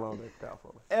 It's gonna be a long day for Kyle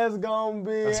Fuller. It's gonna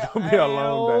be, It's gonna be a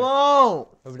long day.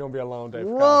 It's gonna be a long day for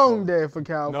Kyle Fuller. Long day for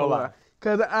Kyle No Fuller. lie.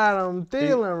 Because Adam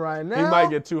Thielen right now. He might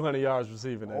get 200 yards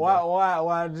receiving that day.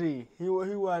 YG. He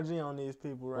YG on these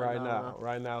people right now.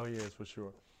 Right now he is for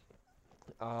sure.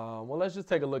 Well, let's just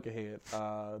take a look ahead.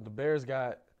 The Bears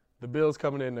got the Bills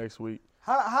coming in next week.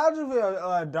 How'd you feel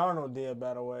Darnold did,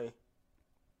 by the way?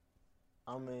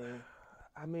 I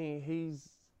mean,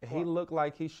 he looked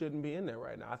like he shouldn't be in there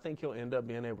right now. I think he'll end up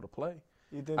being able to play.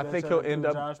 You think I think he'll end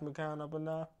up Josh McCown up and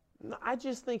down? No, I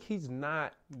just think he's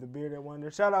not. The bearded wonder.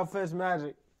 Shout out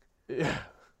Fitzmagic. Yeah,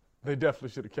 they definitely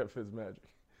should have kept Fitzmagic.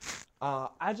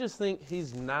 I just think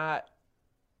he's not.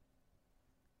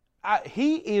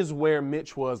 He is where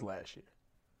Mitch was last year.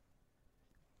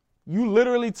 You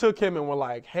literally took him and were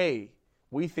like, "Hey,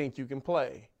 we think you can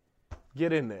play.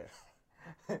 Get in there."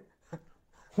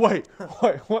 Wait,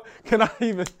 what? Can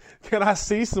I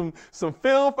see some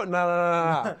film?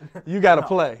 No. You got to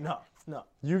play. No.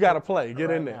 You got to play. Get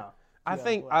in there. Now. I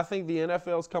think the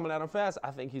NFL's coming at him fast.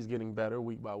 I think he's getting better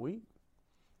week by week.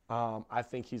 I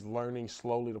think he's learning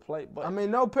slowly to play. But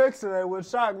no picks today would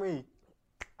shock me.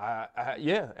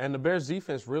 Yeah, and the Bears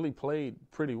defense really played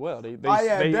pretty well. They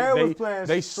was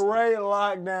playing straight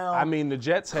lockdown. I mean, the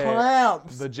Jets had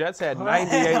clamps.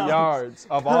 98 yards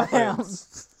of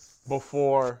offense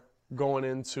before going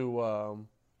into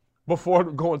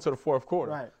the fourth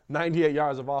quarter. Right. 98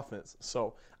 yards of offense.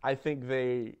 So I think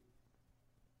the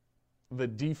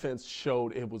defense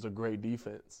showed it was a great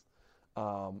defense.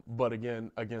 But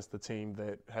again, against the team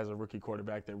that has a rookie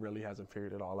quarterback that really hasn't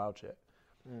figured it all out yet.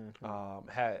 Mm-hmm.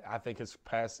 I think his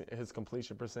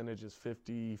completion percentage is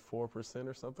 54%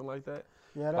 or something like that.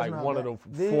 Yeah, that's like not one bad. of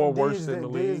the four worst in the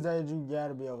league. These days, you got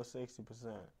to be over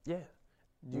 60%. Yeah,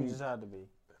 you just have to be.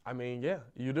 I mean, yeah,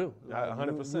 you do.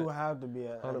 100%. You have to be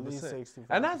at least 60%.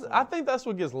 And I think that's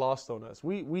what gets lost on us.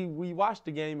 We watch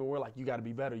the game and we're like, you got to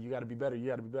be better. You got to be better. You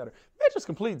got to be better. They just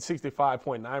completed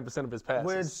 65.9% of his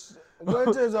passes.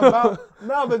 Which is about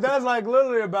but that's like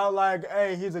literally about like,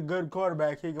 hey, he's a good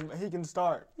quarterback. He can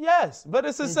start. Yes, but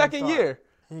it's his second year.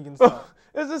 He can start.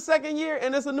 It's his second year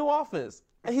and it's a new offense,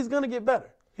 and he's gonna get better.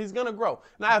 He's gonna grow.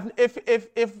 Now, if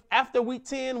after week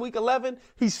 10, week 11,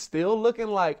 he's still looking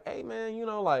like, hey man,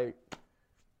 like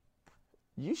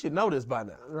you should know this by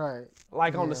now. Right.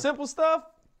 Like on the simple stuff,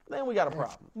 then we got a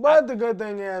problem. But the good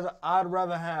thing is, I'd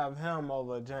rather have him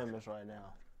over Jameis right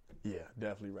now. Yeah,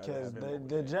 definitely rather have him.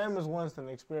 Because the Jameis Winston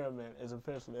experiment is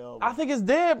officially over. I think it's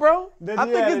dead, bro. I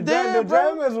think it's dead, bro.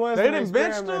 Jameis Winston they didn't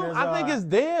bench him. I think it's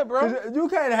dead, bro. You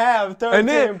can't have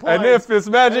 13 points. And then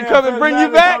Fitzmagic come and bring you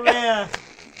back.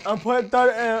 And put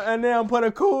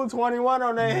a cool 21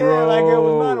 on their head like it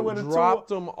was nothing with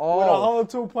them off. With a whole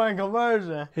 2-point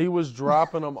conversion. He was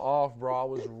dropping them off, bro. I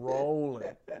was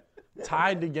rolling.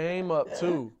 Tied the game up,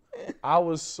 too. I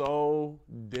was so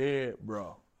dead,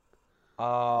 bro.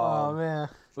 Oh, man.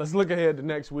 Let's look ahead to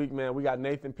next week, man. We got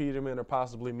Nathan Peterman or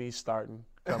possibly me starting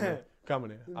coming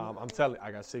in. I'm telling you,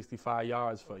 I got 65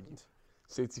 yards for you.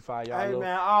 65 yards. Hey,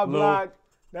 man, I'll block.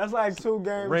 That's like 2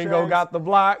 game Ringo checks. got the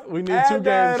block. We need 2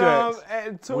 game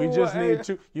checks. We just need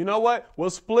 2. You know what?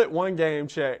 We'll split 1 game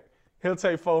check. He'll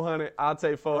take 400. I'll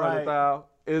take 400,000. Right.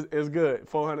 It's good.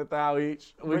 400,000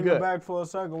 each. We Bring good. it back for a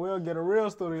second. We'll get a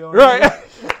real studio. Right.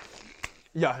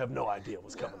 Y'all have no idea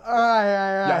what's coming. All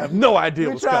right. Y'all have no idea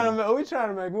what's coming. We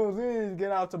trying to make moves. We need to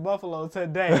get out to Buffalo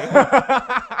today.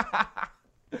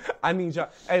 I need y'all.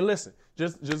 Hey, listen.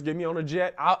 Just get me on a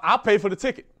jet. I'll pay for the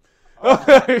ticket.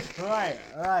 Right.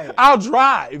 I'll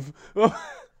drive.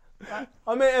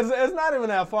 I mean, it's not even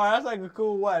that far. That's like a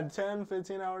cool, 10,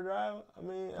 15-hour drive?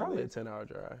 Probably a 10-hour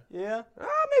drive. Yeah?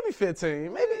 Maybe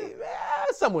 15. Maybe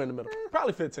somewhere in the middle.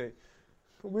 Probably 15.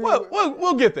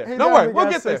 We'll get there. Don't worry.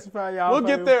 We'll get there. We'll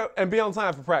get there and be on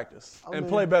time for practice and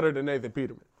play better than Nathan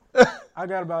Peterman. I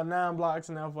got about 9 blocks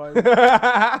now for you.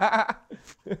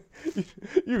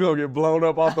 You're going to get blown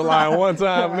up off the line one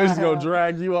time and they're just going to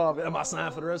drag you off. Am I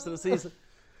signed for the rest of the season?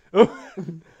 But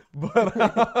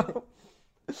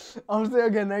I'm still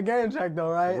getting that game check,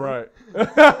 though, right? Right.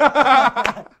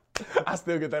 I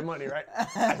still get that money, right?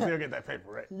 I still get that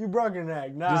paper, right? You broke your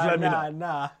neck. Nah, just let me know.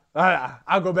 Nah.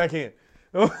 I'll go back in.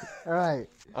 All right.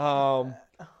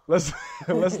 Let's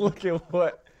look at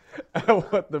what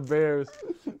the Bears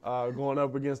going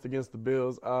up against the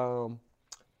Bills.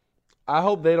 I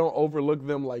hope they don't overlook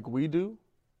them like we do,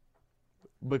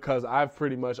 because I've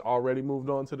pretty much already moved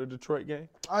on to the Detroit game.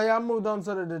 Oh yeah, I moved on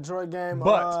to the Detroit game.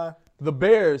 But the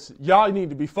Bears, y'all need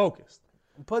to be focused.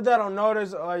 Put that on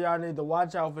notice, or y'all need to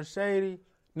watch out for Shady.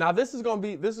 Now this is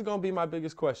gonna be my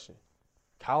biggest question.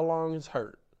 How long is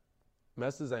hurt?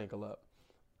 Messed his ankle up.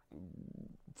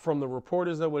 from the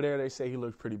reporters that were there, they say he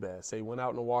looked pretty bad. Say he went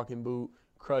out in a walking boot,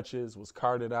 crutches, was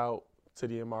carted out to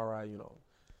the MRI,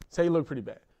 Say he looked pretty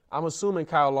bad. I'm assuming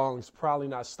Kyle Long's probably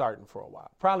not starting for a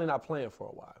while. Probably not playing for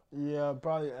a while. Yeah,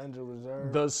 probably injured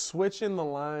reserve. Does switching the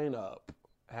lineup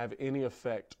have any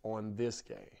effect on this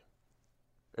game?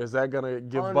 Is that going to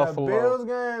give Buffalo? On the Bills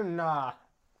game? Nah,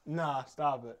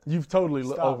 stop it. You've totally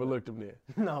overlooked them there.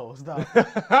 No, stop it.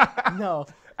 No.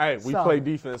 Hey, we play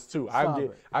defense too. I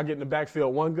get in the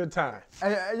backfield one good time.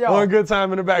 Yo, one good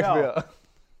time in the backfield.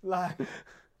 Like,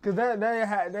 because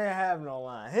they have no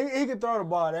line. He can throw the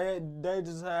ball. They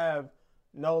just have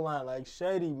no line. Like,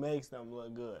 Shady makes them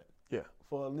look good. Yeah.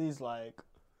 For at least, like.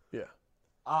 Yeah.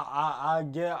 I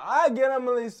get them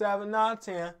at least 7. Nah,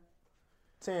 10.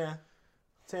 10.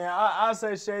 I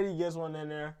say Shady gets one in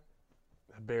there.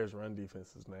 That Bears run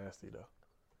defense is nasty, though.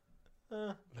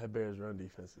 That Bears run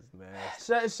defense is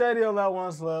nasty. Shady will let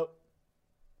one slip.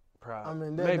 Probably. I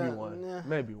mean,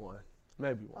 maybe one.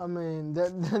 I mean,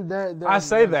 I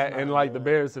say that, and like the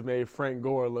Bears have made Frank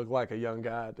Gore look like a young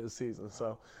guy this season.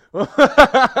 So,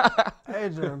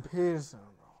 Adrian Peterson,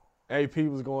 bro. AP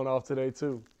was going off today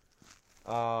too.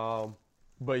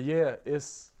 But yeah,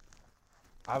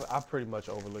 I pretty much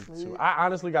overlooked it too. I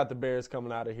honestly got the Bears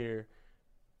coming out of here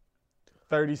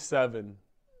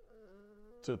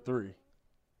 37-3.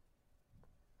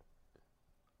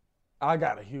 I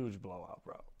got a huge blowout,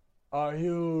 bro. A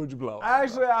huge blowout.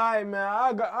 Actually, all right, man.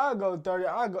 I'll go 30.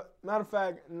 Matter of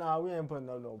fact, we ain't putting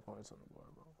up no points on the board,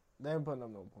 bro. They ain't putting up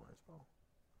no points, bro.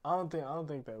 I don't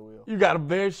think they will. You got a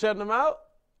Bears shutting them out?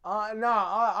 I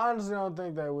honestly don't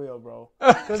think they will, bro.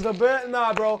 Cause the Bears,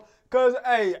 bro. Cause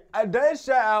they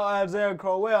shut out Isaiah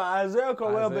Crowell. Isaiah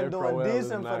Crowell been doing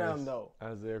decent for them though.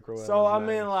 Isaiah Crowell. So I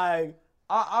mean, like,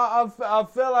 I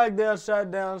feel like they'll shut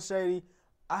down Shady.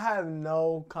 I have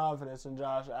no confidence in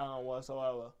Josh Allen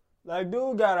whatsoever. Like,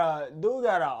 dude got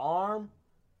an arm,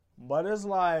 but it's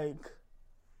like,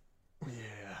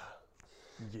 yeah.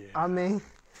 I mean,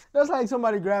 that's like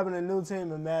somebody grabbing a new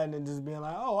team in Madden and just being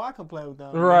like, "Oh, I can play with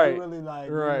them." Right. You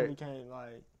really can't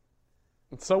like.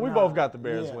 So we both got the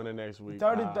Bears winning next week.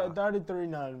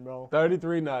 33-0, bro.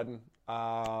 33-0.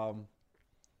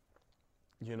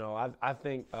 I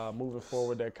think moving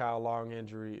forward, that Kyle Long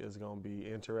injury is going to be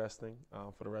interesting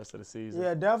for the rest of the season.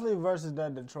 Yeah, definitely versus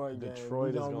that Detroit game.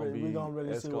 Detroit is going to be. We're going to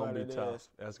really see what it is.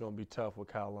 That's going to be tough with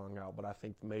Kyle Long out, but I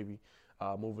think maybe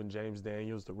moving James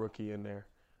Daniels, the rookie, in there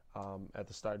at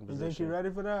the starting position. You think he's ready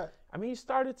for that? I mean, he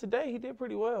started today. He did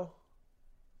pretty well.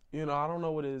 I don't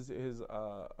know what his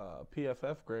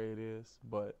PFF grade is,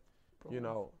 but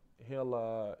he'll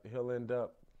end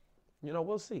up.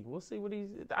 We'll see. We'll see what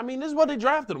he's. I mean, this is what they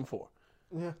drafted him for.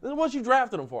 Yeah. This is what you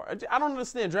drafted him for. I don't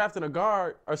understand drafting a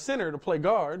guard or center to play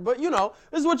guard, but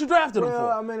this is what you drafted him for.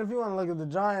 Well, I mean, if you want to look at the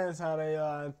Giants, how they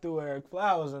threw Eric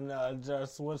Flowers and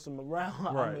just switched him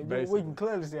around. Right. I mean, we can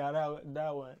clearly see how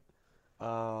that went.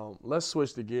 Let's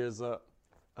switch the gears up.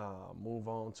 Move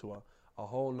on to a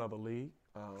whole nother league.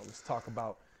 Let's talk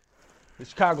about the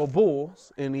Chicago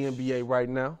Bulls in the NBA right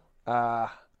now.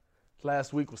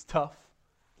 Last week was tough.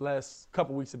 Last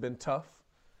couple weeks have been tough.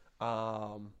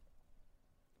 Bulls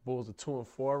are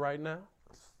 2-4 right now.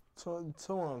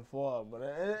 2-4, but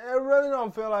it really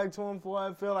don't feel like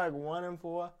 2-4. It feel like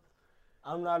 1-4.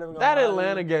 I'm not even gonna that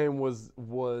Atlanta game was.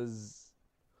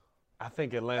 I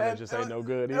think Atlanta just ain't no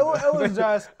good either. It was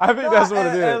just. I think that's what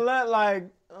it is.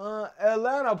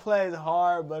 Atlanta plays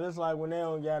hard, but it's like when they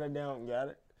don't get it, they don't get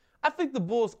it. I think the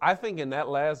Bulls. I think in that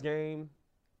last game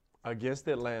against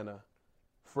Atlanta,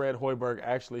 Fred Hoiberg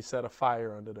actually set a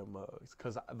fire under them mugs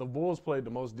because the Bulls played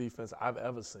the most defense I've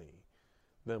ever seen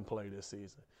them play this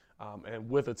season. And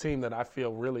with a team that I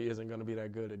feel really isn't going to be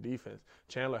that good at defense.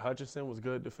 Chandler Hutchinson was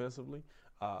good defensively.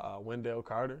 Wendell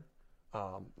Carter,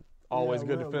 always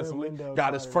good defensively.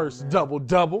 Got his first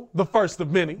double-double, the first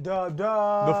of many.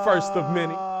 The first of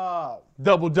many.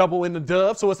 Double-double in the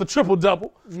dub, so it's a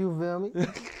triple-double. You feel me?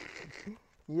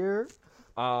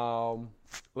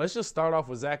 Let's just start off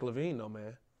with Zach LaVine, though,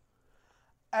 man.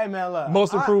 Hey, man, look.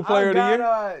 Most improved player of the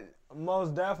year?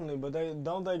 Most definitely, but they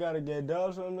got to get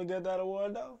dubs for him to get that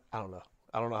award, though? I don't know.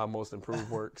 I don't know how most improved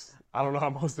works. I I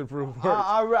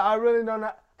really don't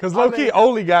know. Because low-key,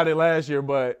 Oli got it last year,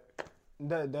 but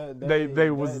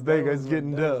they was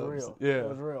getting dubs. Yeah. It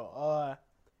was real.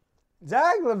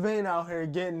 Zach LaVine out here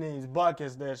getting these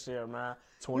buckets this year, man.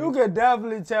 You could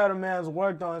definitely tell the man's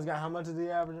worked on his guy. How much is he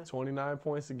averaging? 29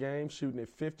 points a game, shooting at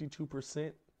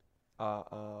 52%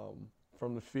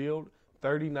 from the field,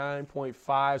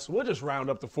 39.5. So we'll just round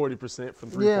up to 40% from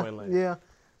three-point range. Yeah,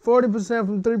 40%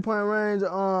 from three-point range.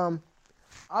 I've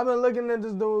been looking at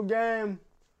this dude game.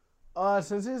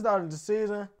 since he started the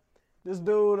season, this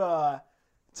dude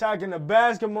attacking the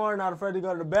basket more, not afraid to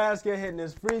go to the basket, hitting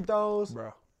his free throws.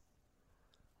 Bro.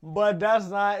 But that's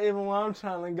not even where I'm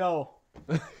trying to go.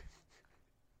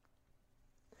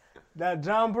 That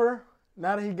jumper,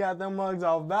 now that he got them mugs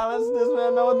off balance, this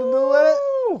man know what to do with it.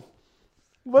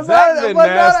 But that ain't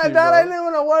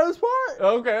even the worst part.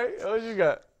 Okay, what you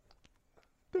got?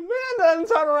 The man doesn't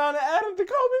turn around and add it to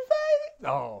Kobe fade.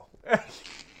 Oh.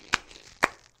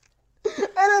 And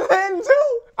it's hitting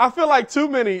too. I feel like too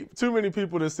many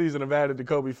people this season have added the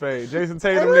Kobe fade. Jason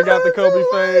Tatum, they got the Kobe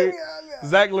fade.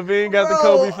 Zach LaVine got the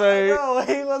Kobe fade. Bro,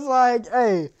 he was like,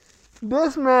 hey,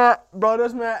 this man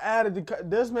added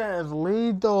this man is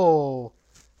lethal.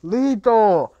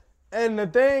 Lethal. And the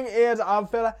thing is, I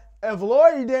feel like if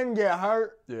Laurie didn't get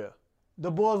hurt, the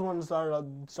Bulls wouldn't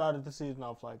have started the season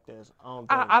off like this.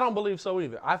 I don't believe so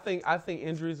either. I think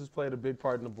injuries has played a big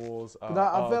part in the Bulls' I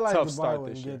feel like tough the start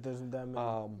wouldn't this year. get this that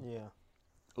many.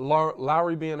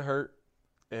 Lowry being hurt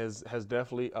has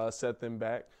definitely set them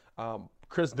back.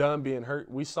 Chris Dunn being hurt,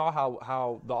 we saw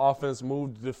how the offense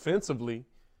moved defensively,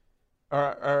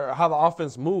 or how the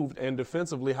offense moved and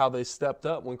defensively how they stepped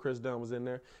up when Chris Dunn was in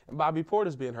there. And Bobby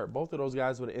Porter's being hurt. Both of those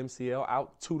guys with an MCL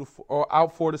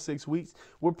out 4 to 6 weeks.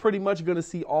 We're pretty much going to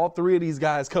see all three of these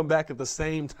guys come back at the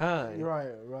same time.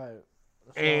 Right.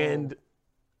 So, And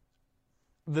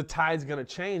the tide's going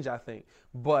to change, I think.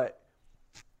 But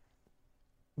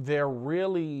they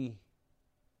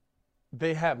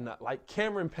have not. Like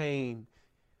Cameron Payne,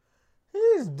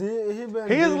 he's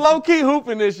low-key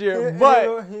hooping this year,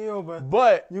 but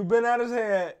you've been at his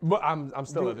head. But I'm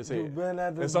still at his head.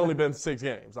 It's only been 6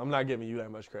 games. I'm not giving you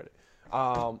that much credit.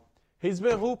 He's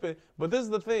been hooping, but this is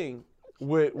the thing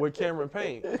with Cameron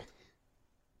Payne.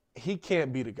 He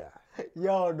can't be the guy.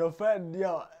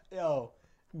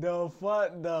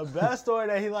 The best story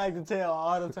that he liked to tell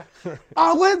all the time.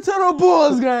 I went to the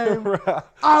Bulls game.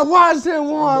 I watched him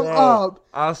warm up.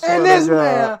 And this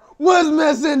man was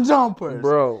missing jumpers.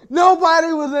 Bro.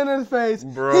 Nobody was in his face.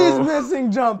 Bro. He's missing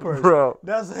jumpers. Bro.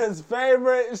 That's his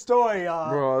favorite story, y'all.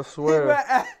 Bro, I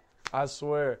swear. I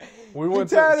swear. We went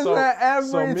to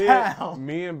every time.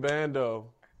 Me and Bando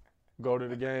go to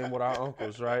the game with our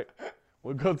uncles, right?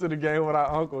 We go to the game with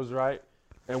our uncles, right?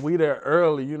 And we there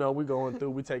early, we going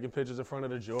through, we taking pictures in front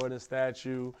of the Jordan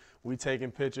statue. We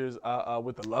taking pictures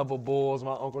with the Lover Bulls.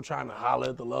 My uncle trying to holler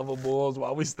at the Lover Bulls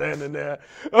while we standing there.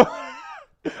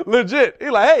 Legit. He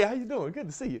like, hey, how you doing? Good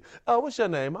to see you. What's your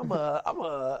name? I'm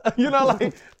like,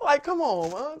 come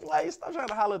on, man. Like, stop trying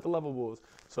to holler at the Lover Bulls.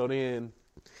 So then,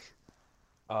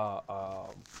 we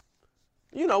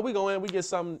go in, we get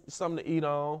something to eat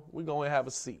on. We go in and have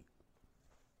a seat.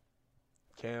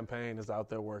 Campaign is out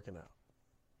there working out.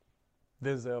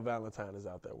 Denzel Valentine is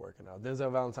out there working out.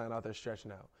 Denzel Valentine out there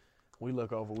stretching out. We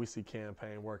look over, we see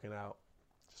Campaign working out,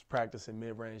 just practicing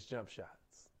mid-range jump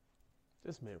shots.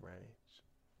 Just mid-range.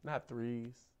 Not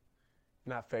threes,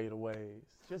 not fadeaways,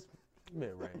 just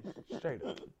mid-range, straight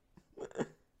up.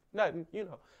 Nothing,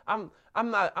 I'm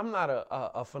not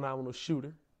a phenomenal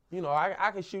shooter.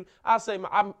 I can shoot. I'll say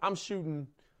I'm shooting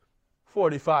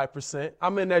 45%.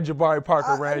 I'm in that Jabari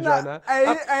Parker range right now.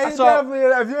 Definitely,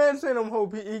 if you ain't seen him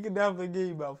hoop, he can definitely give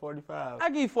you about 45. I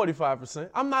give you 45%.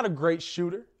 I'm not a great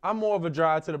shooter. I'm more of a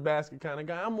drive to the basket kind of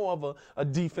guy. I'm more of a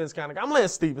defense kind of guy. I'm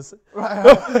Lance Stevenson.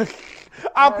 Right.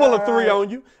 I'll pull a three on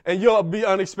you, and you'll be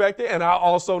unexpected, and I'll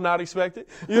also not expect it.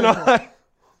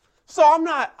 So I'm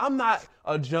not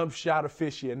a jump shot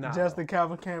aficionado. Justin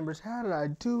Calvin Cambridge, how did I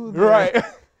do that? Right.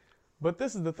 But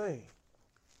this is the thing.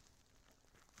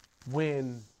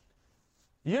 When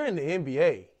you're in the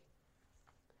NBA,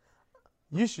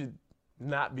 you should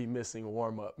not be missing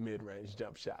warm-up mid-range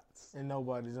jump shots. And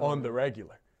nobody's on the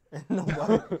regular.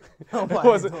 Nobody's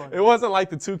it wasn't like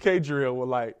the 2K drill with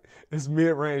like this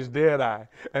mid-range dead eye,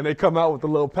 and they come out with the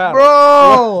little paddle.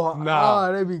 Bro,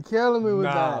 nah, they be killing me with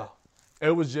that. It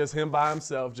was just him by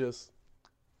himself, just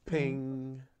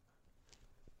ping,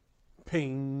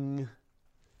 ping.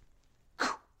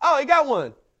 Oh, he got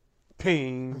one.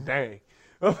 Ping, dang.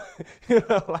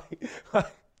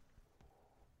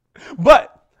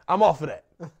 But I'm off of that.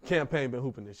 Campaign been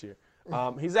hooping this year.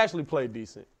 He's actually played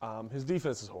decent. His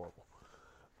defense is horrible.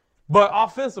 But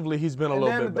offensively, he's been a little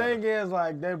bit better. And the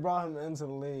thing is, they brought him into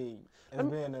the league as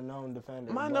being a known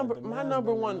defender. My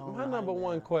number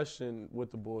one question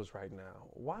with the Bulls right now,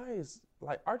 why is,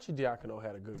 Archie Diacono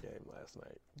had a good game last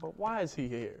night, but why is he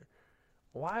here?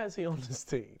 Why is he on this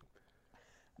team?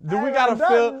 Do we gotta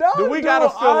fill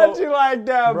Archie like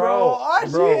that, bro? Archie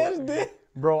is this.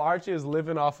 Bro, Archie is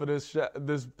living off of this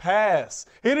pass.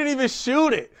 He didn't even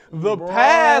shoot it. The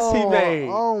pass he made.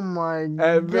 Oh my God.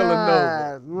 At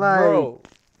Villanova. Bro,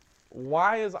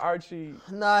 why is Archie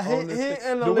Nah, he in the league.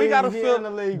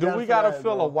 Do we gotta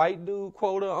fill a white dude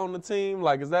quota on the team?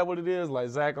 Like, is that what it is? Like,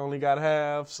 Zach only got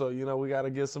half, so, we got to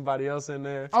get somebody else in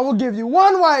there. I will give you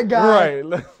one white guy.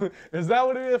 Right. Is that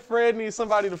what it is? Fred needs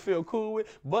somebody to feel cool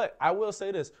with. But I will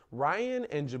say this. Ryan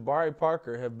and Jabari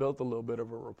Parker have built a little bit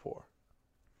of a rapport.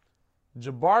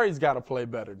 Jabari's got to play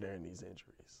better during these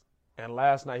injuries. And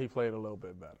last night he played a little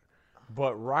bit better.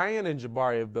 But Ryan and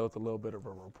Jabari have built a little bit of a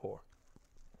rapport.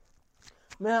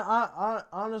 Man, I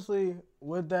honestly,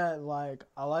 with that, like,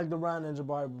 I like the Ryan and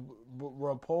Jabari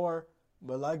rapport,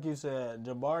 but like you said,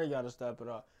 Jabari got to step it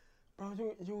up. Bro,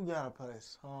 you got to play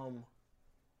some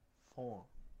form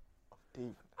of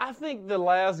defense. I think the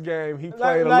last game he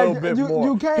played a little bit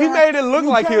more. He made it look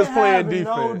like he was playing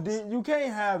defense. You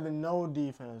can't have no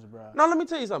defense, bro. Now, let me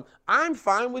tell you something. I'm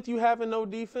fine with you having no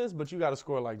defense, but you got to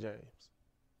score like James.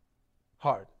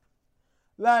 Hard.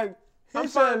 Like, he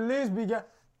should at least be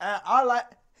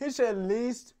he should at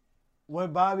least,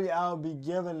 with Bobby out, be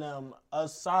giving them a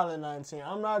solid 19.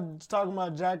 I'm not talking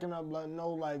about jacking up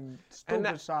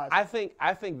stupid shots. I think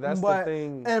that's the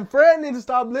thing. And Fred needs to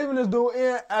stop leaving this dude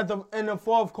in the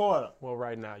fourth quarter. Well,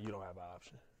 right now you don't have an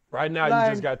option. Right now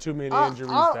you just got too many injuries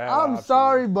to have an option. I'm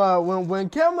sorry, but when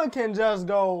Kemba can just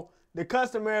go the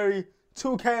customary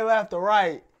 2K left to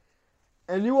right,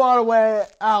 and you all the way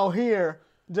out here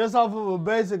just off of a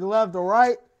basic left to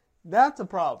right, that's a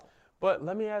problem. But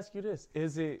let me ask you this.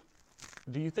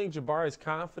 Do you think Jabari's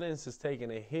confidence is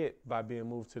taking a hit by being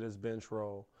moved to this bench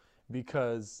role?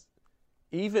 Because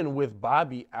even with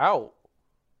Bobby out,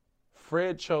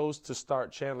 Fred chose to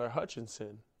start Chandler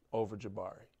Hutchinson over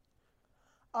Jabari.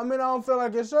 I mean, I don't feel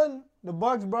like it shouldn't. The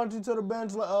Bucks brought you to the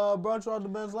bench, brought you off the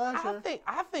bench last year.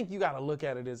 I think you got to look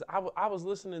at it as I was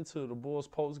listening to the Bulls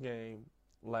post game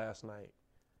last night.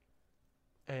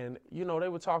 And, they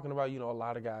were talking about, a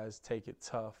lot of guys take it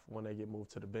tough when they get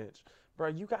moved to the bench. Bro,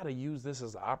 you got to use this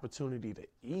as an opportunity to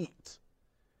eat.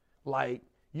 Like,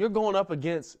 you're going up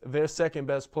against their second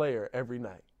best player every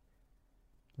night.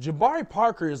 Jabari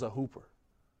Parker is a hooper.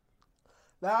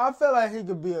 Now, I feel like he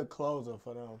could be a closer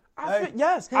for them. I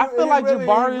feel like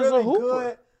Jabari is a hooper.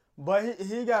 Could, but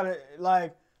he got to,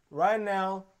 right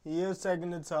now, he is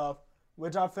taking it tough,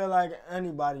 which I feel like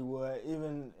anybody would,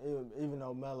 even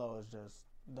though Melo is just.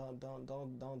 Don't tell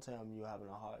me you're having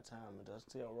a hard time and just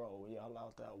tell Roll. We all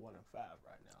out there 1-5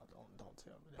 right now. Don't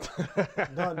tell me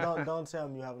that. don't tell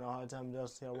me you're having a hard time and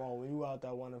just tell Roll. When you out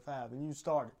there 1-5 and you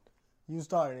started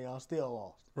and y'all still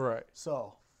lost. Right.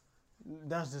 So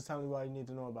that's just telling me what you need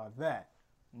to know about that.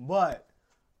 But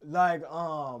I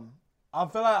feel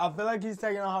like he's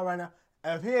taking it hard right now.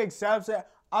 If he accepts it,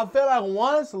 I feel like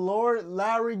once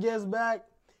Larry gets back,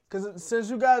 because since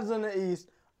you guys in the East.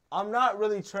 I'm not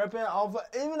really tripping off,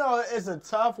 even though it's a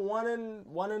tough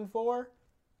 1-4.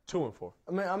 2-4.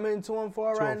 I mean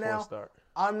 2-4 right now. Start.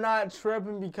 I'm not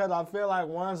tripping because I feel like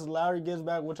once Larry gets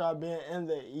back, which I've been in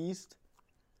the East,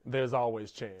 there's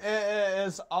always chance.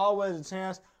 It's always a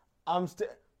chance.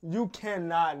 You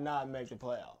cannot not make the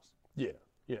playoffs. Yeah.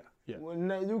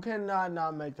 You cannot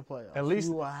not make the playoffs. At least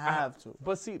you will have to.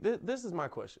 But see, this is my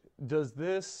question: is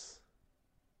this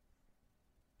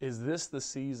the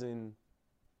season?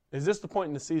 Is this the point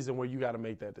in the season where you got to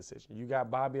make that decision? You got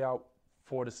Bobby out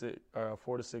 4 to 6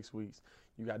 weeks.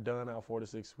 You got Dunn out 4 to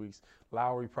 6 weeks.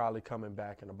 Lowry probably coming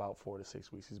back in about 4 to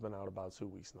 6 weeks. He's been out about 2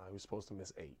 weeks now. He was supposed to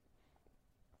miss 8.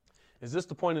 Is this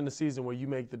the point in the season where you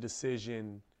make the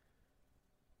decision,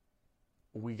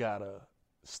 we got to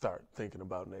start thinking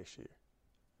about next year?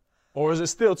 Or is it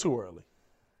still too early?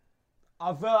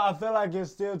 I feel like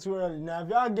it's still too early. Now, if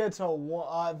y'all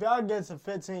get to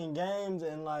 15 games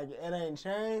and it ain't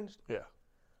changed, yeah.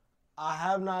 I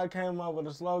have not came up with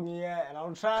a slogan yet, and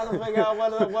I'm trying to figure out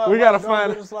what we gotta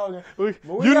find the slogan.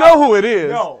 You know who it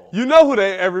is. No. You know who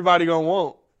everybody gonna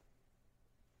want.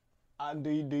 Do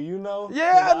you know?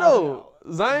 Yeah, I know.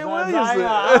 Zion Williamson. We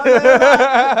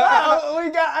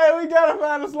gotta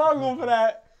find a slogan for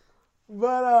that.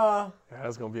 But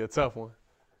that's gonna be a tough one.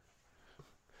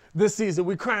 This season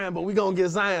we crying, but we gonna get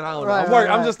Zion. I don't know. Right.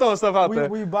 I'm just throwing stuff out there.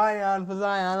 We buying on for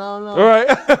Zion. I don't know. All right.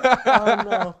 I don't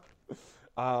know.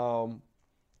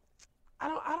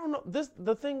 I don't know.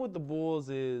 The thing with the Bulls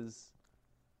is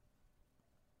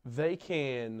they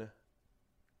can.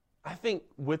 I think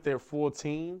with their full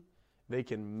team, they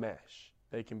can mesh.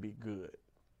 They can be good.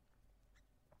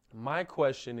 My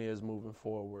question is, moving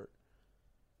forward,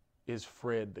 is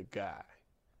Fred the guy?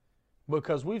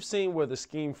 Because we've seen where the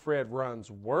scheme Fred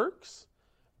runs works,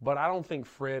 but I don't think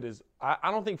Fred is.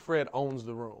 I don't think Fred owns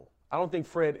the room. I don't think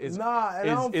Fred is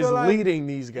leading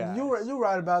these guys. You're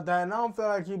right about that, and I don't feel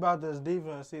like he about this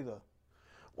defense either.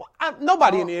 Well,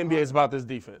 nobody in the NBA is about this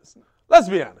defense. Let's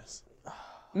be honest.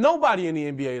 Nobody in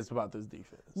the NBA is about this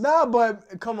defense. Nah,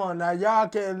 but come on now, y'all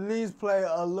can at least play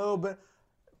a little bit.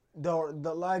 The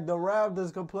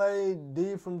Raptors can play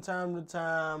D from time to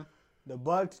time. The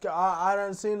Bucks, I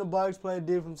done seen the Bucks play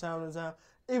D from time to time.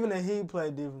 Even the Heat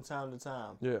play D from time to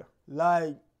time. Yeah.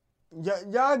 Like,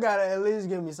 y'all gotta at least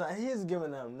give me something. He's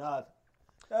giving them nothing.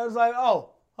 It was like,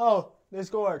 oh, they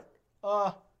scored.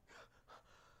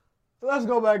 Let's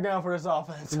go back down for this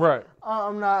offense. Right.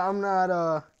 I'm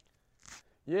not.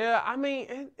 Yeah, I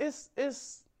mean, it's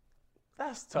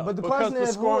that's tough. But the because question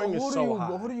is, scoring is so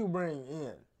high. Who do you bring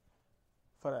in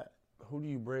for that? Who do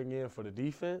you bring in for the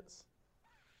defense?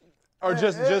 Or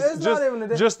just to Do fill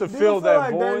you feel that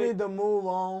like void? They need to move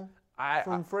on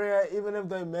from Fred, even if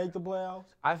they make the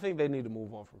playoffs? I think they need to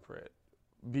move on from Fred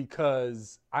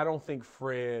because I don't think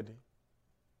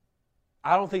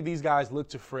these guys look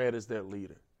to Fred as their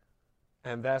leader,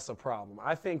 and that's a problem.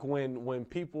 I think when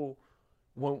people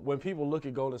look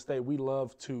at Golden State, we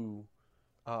love to,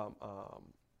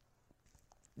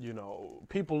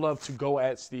 people love to go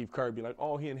at Steve Kerr, be like,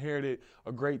 oh, he inherited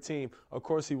a great team. Of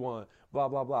course he won. Blah,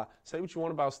 blah, blah. Say what you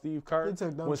want about Steve Kerr. He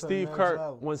took them When to Steve the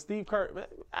Kerr, next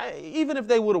level. even if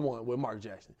they would have won with Mark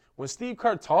Jackson, when Steve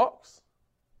Kerr talks,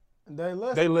 They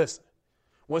listen. they listen.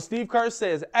 When Steve Kerr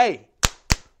says, hey,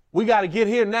 we got to get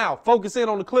here now. Focus in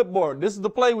on the clipboard. This is the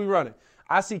play we running.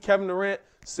 I see Kevin Durant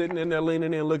sitting in there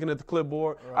leaning in, looking at the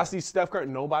clipboard. Right. I see Steph Curry.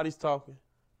 Nobody's talking.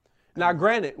 Now,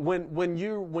 granted, when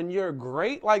you're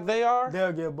great like they are,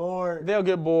 They'll get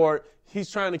bored. He's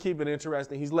trying to keep it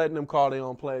interesting. He's letting them call their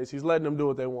own plays. He's letting them do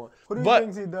what they want. Who do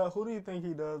you think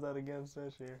he does that against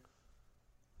this year?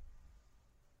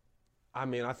 I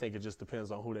mean, I think it just depends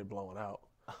on who they're blowing out.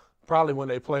 Probably when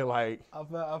they play like. I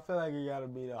feel like it got to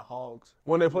be the Hawks.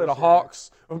 When they play the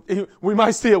Hawks, we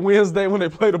might see it Wednesday when they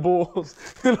play the Bulls.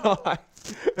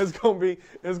 It's gonna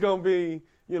be.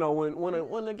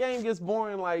 When the game gets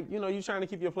boring, you're trying to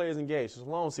keep your players engaged. It's a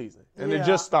long season, and it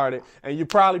just started, and you're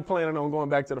probably planning on going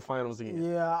back to the finals again.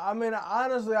 Yeah, I mean,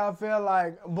 honestly, I feel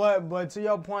like, but to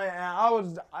your point, and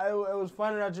it was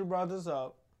funny that you brought this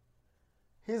up.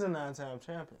 He's a 9-time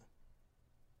champion.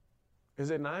 Is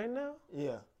it 9 now?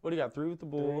 Yeah. What do you got? 3 with the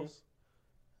Bulls,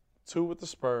 2 with the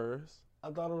Spurs. I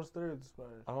thought it was 3 with the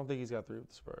Spurs. I don't think he's got 3 with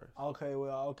the Spurs. Okay.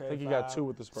 I think he got 2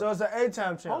 with the Spurs. So it's an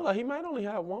 8-time champion. Hold on, he might only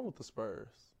have 1 with the Spurs.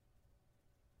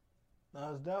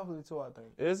 No, it's definitely 2, I think.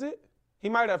 Is it? He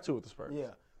might have 2 with the Spurs.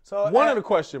 Yeah. So 1 in a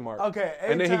question mark. Okay,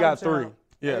 8-time and then he got 3. champ.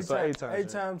 Yeah, so 8 times.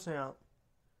 8-time champ.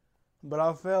 But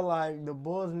I feel like the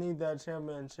Bulls need that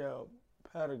championship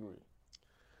pedigree.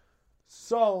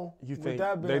 So you think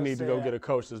they need to go get a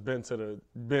coach that's been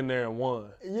there and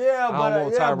won? Yeah, but I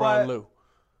don't want Tyronn Lue.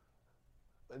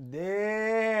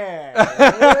 Yeah.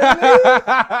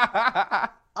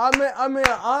 I mean,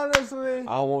 honestly. I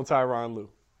don't want Tyronn Lue.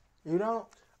 You don't?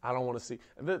 I don't want to see.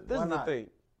 This is the thing.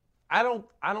 I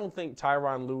don't think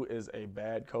Tyronn Lue is a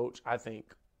bad coach. I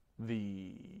think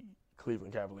the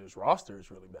Cleveland Cavaliers roster is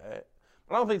really bad.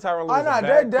 But I don't think Tyronn Lue is a bad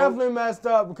coach. They definitely messed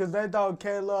up because they thought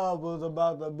K-Love was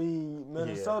about to be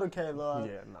Minnesota K-Love.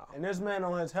 Yeah, no. And this man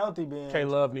on his healthy bench.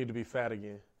 K-Love need to be fat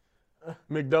again.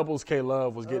 McDoubles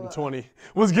K-Love was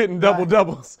getting double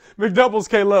doubles. McDoubles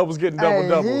K-Love was getting double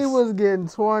doubles. He was getting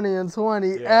 20 and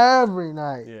 20 every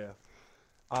night. Yeah.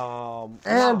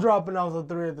 And dropping off a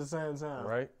 3 at the same time.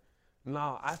 Right.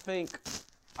 No, I think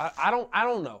I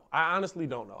don't know. I honestly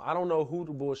don't know. I don't know who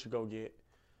the Bulls should go get.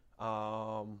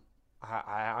 I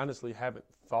honestly haven't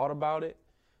thought about it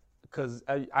because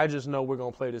I just know we're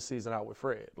going to play this season out with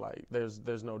Fred. Like,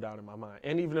 there's no doubt in my mind.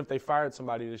 And even if they fired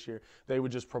somebody this year, they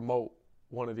would just promote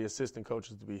one of the assistant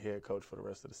coaches to be head coach for the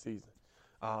rest of the season.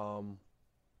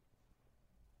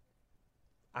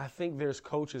 I think there's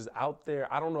coaches out there.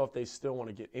 I don't know if they still want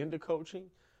to get into coaching.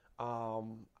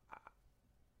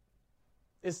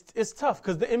 It's tough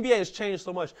because the NBA has changed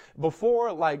so much.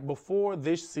 Before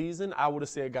this season, I would have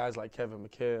said guys like Kevin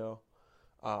McHale,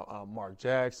 Mark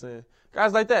Jackson,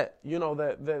 guys like that,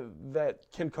 that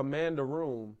can command a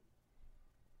room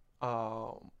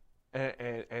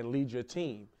and lead your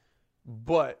team.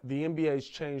 But the NBA's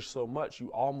changed so much, you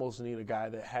almost need a guy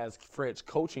that has Fred's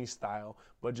coaching style,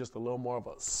 but just a little more of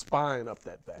a spine up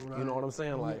that back. Right. You know what I'm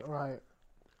saying? Like, right.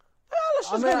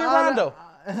 Let's just go get Rondo.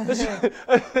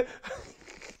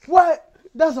 What?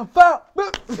 That's a foul.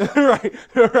 Right.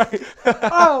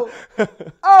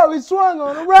 Oh, he swung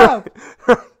on the ref.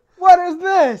 What is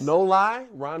this? No lie,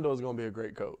 Rondo is going to be a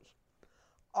great coach.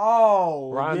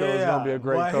 Oh, Rondo is gonna be a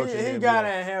great coach. He got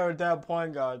to inherit that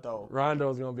point guard though. Rondo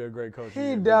is gonna be a great coach.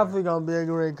 He definitely gonna be a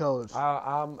great coach.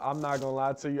 I'm not gonna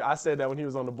lie to you. I said that when he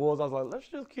was on the Bulls. I was like, let's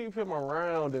just keep him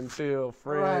around until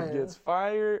Fred gets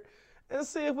fired, and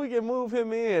see if we can move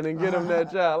him in and get him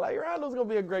that job. Like Rondo's gonna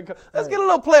be a great coach. Let's get a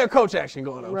little player coach action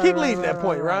going on. Keep leading that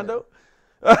point, Rondo.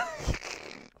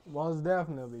 Most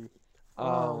definitely.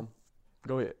 Go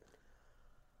ahead.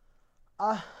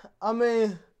 I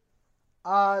mean.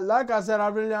 Like I said,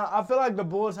 I feel like the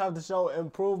Bulls have to show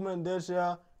improvement this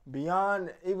year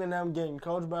beyond even them getting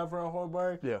coached by Fred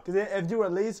Hoiberg. Yeah. Because if you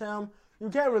release him,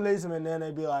 you can't release him and then they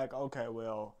be like, okay,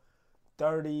 well,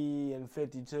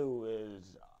 30-52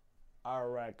 is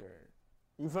our record.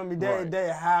 You feel me? They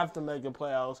have to make the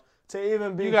playoffs to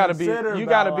even be considered. You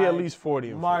got to be at least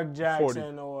 40. Mark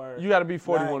Jackson 40. or you got to be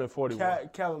 41 and 41.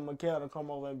 Kevin McHale to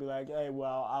come over and be like, hey,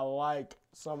 well, I like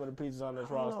some of the pieces on this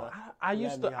roster. I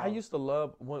used to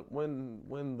love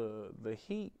when the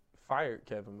Heat fired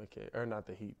Kevin McHale, or not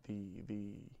the Heat,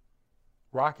 the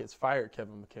Rockets fired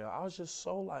Kevin McHale. I was just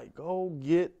so like, go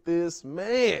get this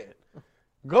man.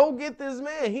 Go get this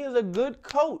man. He is a good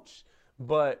coach.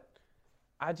 But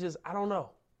I don't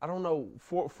know. I don't know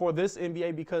for this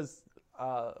NBA because,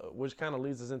 which kind of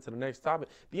leads us into the next topic.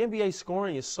 The NBA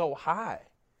scoring is so high.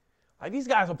 Like these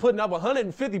guys are putting up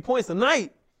 150 points a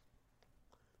night.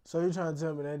 So you're trying to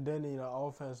tell me that they need an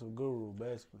offensive guru,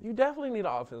 basically? You definitely need an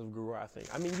offensive guru, I think.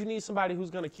 I mean, you need somebody who's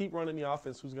going to keep running the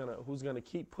offense, who's going to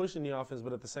keep pushing the offense,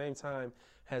 but at the same time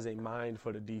has a mind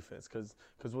for the defense. Because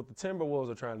what the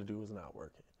Timberwolves are trying to do is not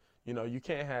working. You know, you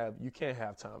can't have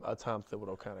a Tom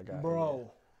Thibodeau kind of guy.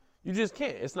 Bro. You just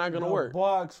can't. It's not going to work. The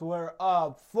Bucks were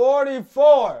up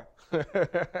 44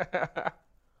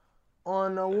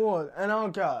 on the Wolves. And I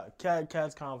don't care.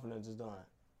 Cat's confidence is done.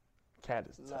 Cat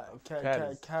is tough. Cat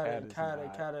is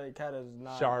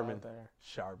not Charmin. out there.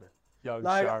 Charmin. Young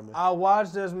like, Charmin. I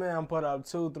watched this man put up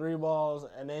 2-3 balls,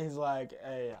 and then he's like,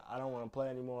 hey, I don't want to play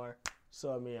anymore.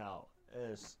 Sub me out.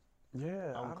 I'm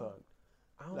cooked.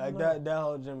 Like that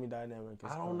whole Jimmy dynamic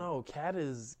is I don't know. Cat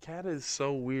is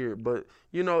so weird. But,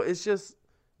 you know, it's just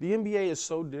the NBA is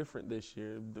so different this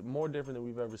year, more different than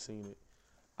we've ever seen it.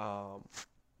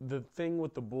 The thing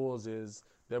with the Bulls is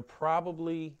they're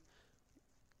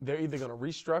either going to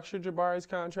restructure Jabari's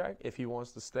contract if he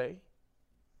wants to stay.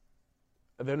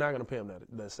 They're not going to pay him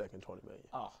that second $20 million.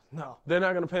 Oh, no. They're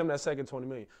not going to pay him that second $20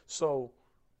 million. So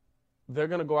they're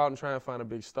going to go out and try and find a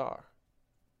big star.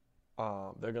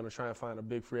 They're going to try and find a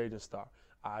big free agent star.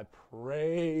 I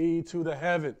pray to the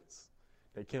heavens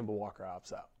that Kemba Walker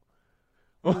opts out.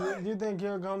 Do you think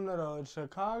he'll come to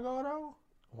Chicago, though?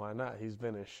 Why not? He's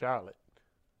been in Charlotte.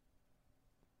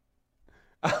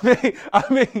 I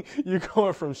mean, you're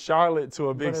going from Charlotte to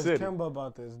a big city. But it's Kemba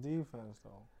about this defense,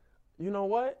 though. You know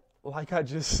what? Like I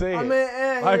just said. I mean,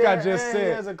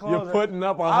 you're putting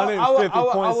up 150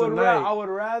 points a night. I would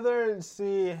rather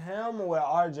see him with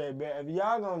R.J. Barrett. If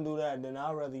y'all going to do that, then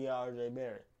I'd rather get R.J.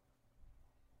 Barrett.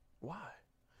 Why?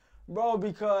 Bro,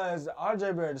 because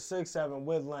R.J. Barrett is 6'7"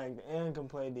 with length and can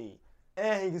play D.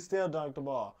 And he can still dunk the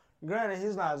ball. Granted,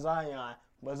 he's not Zion,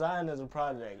 but Zion is a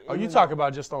project. Oh, you talk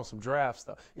about just on some draft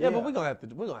stuff. Yeah, but we're gonna have to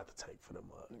take for them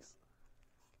mugs.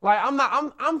 Like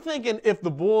I'm thinking if the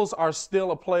Bulls are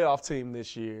still a playoff team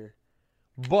this year,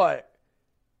 but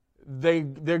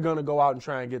they're gonna go out and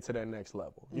try and get to that next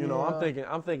level. You know, I'm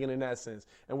thinking in that sense.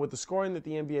 And with the scoring that the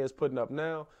NBA is putting up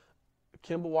now,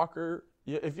 Kemba Walker,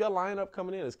 if your lineup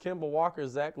coming in is Kemba Walker,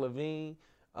 Zach LaVine,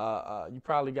 you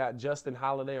probably got Justin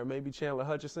Holiday or maybe Chandler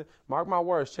Hutchison. Mark my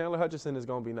words, Chandler Hutchison is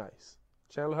gonna be nice.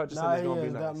 Chandler Hutchison is going to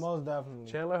be nice. Most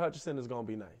definitely. Chandler Hutchison is going to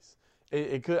be nice.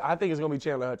 I think it's going to be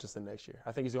Chandler Hutchison next year.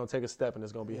 I think he's going to take a step, and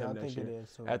it's going to be him next year. It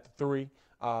is, too. At the 3,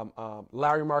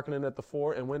 Larry Markkinen at the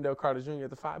 4, and Wendell Carter Jr. at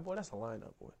the 5. Boy, that's a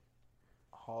lineup, boy.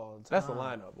 All the time. That's a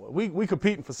lineup, boy. We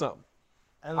competing for something.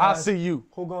 And I see you.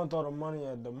 Who going to throw the money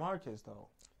at DeMarcus, though?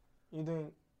 You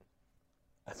think?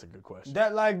 That's a good question.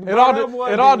 That it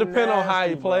all depends on how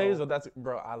he plays.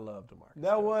 Bro, I love DeMarcus.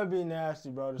 That would be nasty,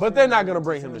 bro. But they're not going to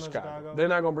bring him to Chicago. They're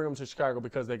not going to bring him to Chicago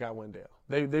because they got Wendell.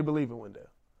 They believe in Wendell.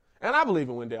 And I believe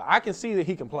in Wendell. I can see that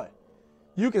he can play.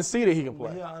 You can see that he can play.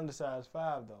 But he's an undersized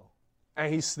 5, though.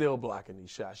 And he's still blocking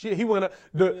these shots. He went up.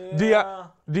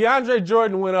 DeAndre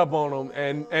Jordan went up on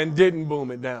him and didn't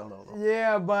boom it down on him.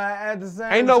 Yeah, but at the same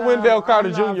time, ain't no Wendell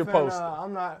Carter Jr. posted.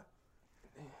 I'm not.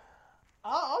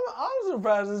 I'm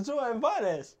surprised that you ain't for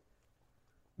this.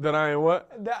 That I ain't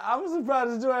what? I'm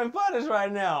surprised that you ain't for this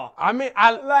right now. I mean,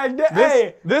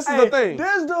 this is the thing.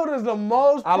 This dude is the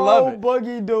most pro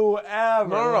boogie dude ever.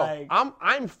 No.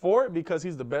 I'm for it because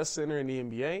he's the best center in the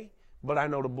NBA, but I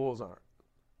know the Bulls aren't.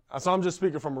 So I'm just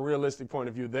speaking from a realistic point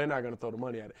of view. They're not going to throw the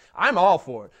money at it. I'm all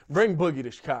for it. Bring Boogie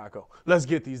to Chicago. Let's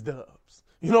get these dubs.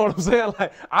 You know what I'm saying?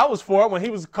 Like, I was for it when he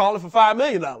was calling for $5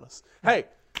 million. Hey,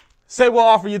 say we'll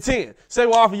offer you 10. Say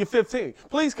we'll offer you 15.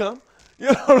 Please come. You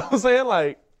know what I'm saying?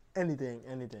 Like, anything.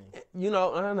 You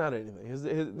know, not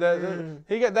anything.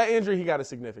 He got that injury. He got it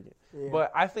significant. Yeah.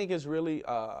 But I think it's really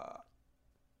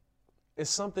it's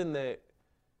something that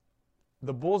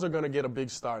the Bulls are going to get a big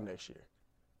star next year.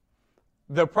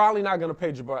 They're probably not going to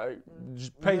pay Jabari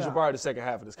the second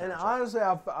half of this contract. And honestly,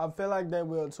 I feel like they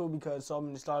will too because so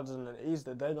many stars in the East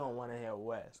that they're going to want to head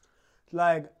West.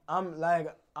 I'm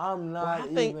not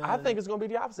I think it's going to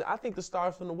be the opposite. I think the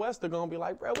stars from the West are going to be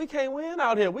like, bro, we can't win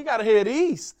out here. We got to head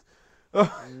East.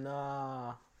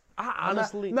 Nah. I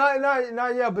honestly. Not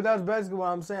yet, but that's basically what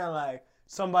I'm saying. Like,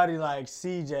 somebody like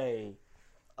CJ.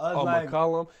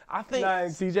 McCollum. I think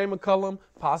CJ McCollum,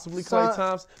 possibly Klay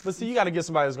Thompson. But see, you got to get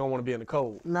somebody that's going to want to be in the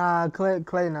cold. Nah,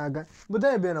 Klay not good. But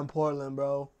they been in Portland,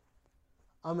 bro.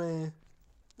 I mean.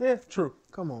 Yeah, true.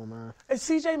 Come on, man. Is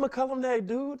CJ McCollum that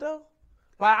dude, though?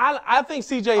 Like, I think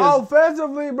CJ is.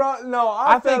 Offensively, bro, no,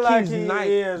 I feel think like he's he nice,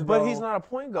 is, bro. but he's not a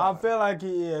point guard. I feel like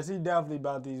he is. He definitely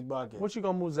about these buckets. What, you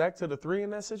going to move Zach to the 3 in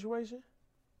that situation?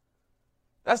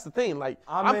 That's the thing. Like,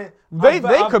 they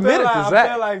committed to Zach. I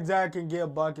feel like Zach can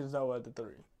get buckets, though, at the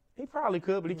 3. He probably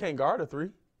could, but he can't guard a 3.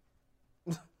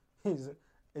 Is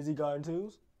he guarding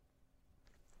 2s?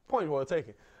 Point well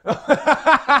taken. Is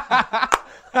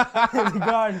he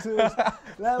guarding 2s?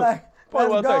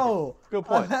 Let's go. Good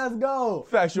point. Let's go.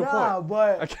 Factual point.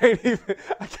 But I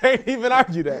can't even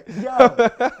argue that.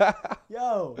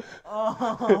 Yo.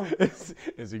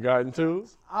 Is he guarding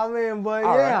 2s? I mean, but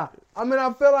all yeah. Right. I mean,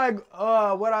 I feel like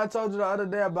what I told you the other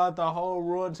day about the whole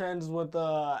rule changes with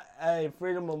the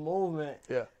freedom of movement.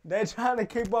 Yeah. They're trying to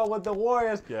keep up with the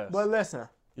Warriors. Yes. But listen.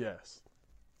 Yes.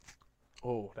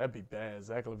 Oh, that'd be bad.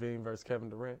 Zach LaVine versus Kevin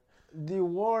Durant. The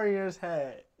Warriors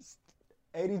had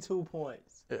 82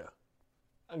 points. Yeah.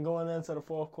 Going into the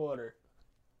fourth quarter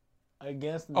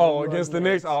against the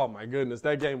Knicks. Oh my goodness,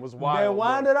 that game was wild. They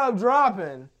wound up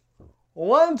dropping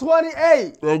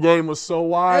 128. That game was so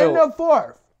wild. In the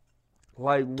fourth,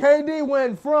 like KD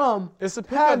went from it's a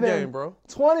pickup game, bro.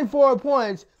 24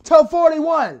 points to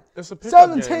 41. It's a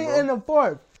pickup 17 game, bro. In the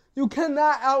fourth. You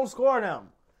cannot outscore them.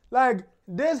 Like,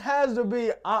 this has to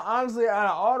be honestly out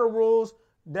of all the rules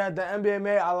that the NBA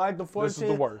made, I like the 14. This is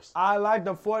the worst. I like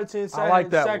the 14 second, I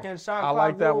like that second shot. I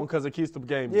like that one because it keeps the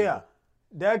game moving. Yeah,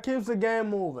 that keeps the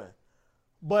game moving.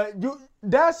 But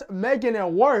that's making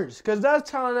it worse because that's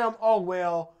telling them, oh,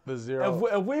 well, the zero.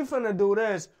 If we finna do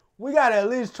this, we got to at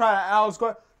least try to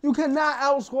outscore. You cannot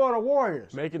outscore the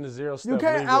Warriors. Making the zero step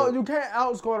legal. legal. You can't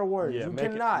outscore the Warriors. Yeah, you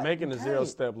cannot. Making the zero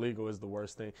step legal is the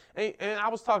worst thing. And I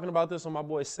was talking about this on my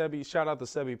boy Sebi. Shout out to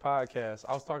Sebi Podcast.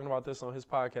 I was talking about this on his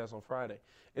podcast on Friday.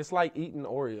 It's like eating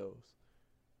Oreos.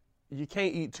 You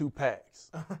can't eat 2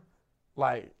 packs.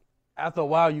 Like, after a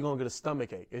while, you're going to get a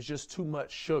stomach ache. It's just too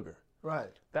much sugar.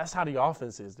 Right. That's how the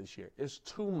offense is this year. It's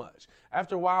too much.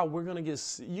 After a while, we're going to get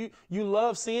you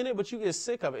love seeing it, but you get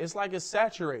sick of it. It's like it's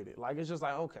saturated. Like, it's just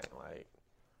like, okay, like,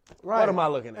 what am I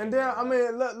looking at? And then, I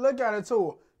mean, look at it,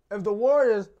 too. If the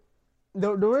Warriors,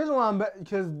 the reason why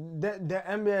because the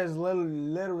NBA is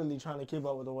literally trying to keep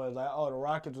up with the Warriors. Like, oh, the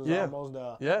Rockets was almost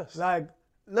there. Yes. Like,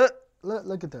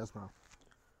 look at this, man.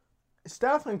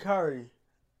 Stephen Curry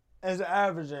is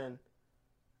averaging.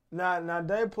 Now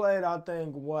they played, I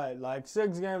think, like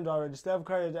 6 games already. Steph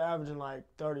Curry is averaging like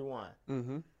 31.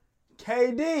 Mm-hmm.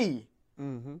 KD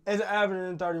is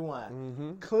averaging 31.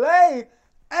 Mm-hmm. Klay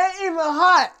ain't even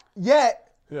hot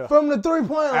yet from the 3-point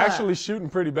line. Actually shooting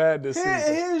pretty bad this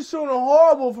season. He's shooting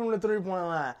horrible from the 3-point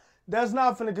line. That's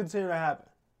not finna continue to happen.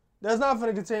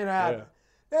 Yeah.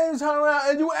 Then you turn around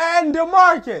and you add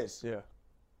DeMarcus. Yeah.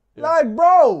 Like,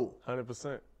 bro.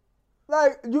 100%.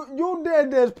 Like, you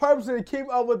did this purposely to keep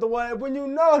up with the one when you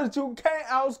know that you can't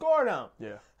outscore them.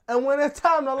 Yeah. And when it's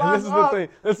time to lock up.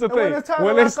 This is the thing.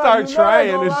 When they start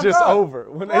trying, it's just over.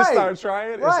 When they start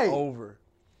trying, it's over.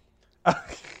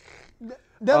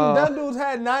 Them dudes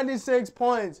had 96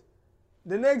 points.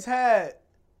 The Knicks had,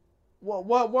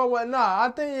 what? Nah,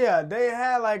 I think, they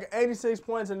had like 86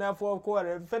 points in that fourth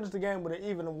quarter. They finished the game with an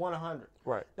even of 100.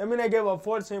 Right. That means they gave up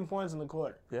 14 points in the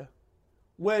quarter. Yeah.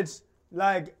 Which,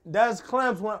 like, that's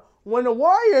clamps. When the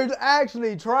Warriors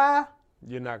actually try,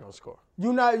 you're not going to score.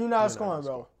 You're not scoring,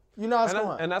 bro. You're not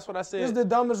scoring. And that's what I said. It's the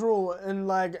dumbest rule in,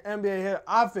 like, NBA here,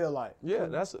 I feel like. Yeah,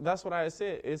 that's what I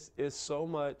said. It's so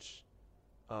much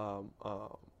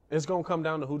it's going to come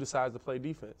down to who decides to play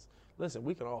defense. Listen,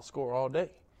 we can all score all day.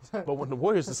 But when the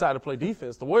Warriors decide to play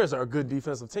defense, the Warriors are a good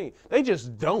defensive team. They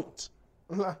just don't.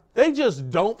 They just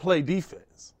don't play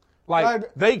defense.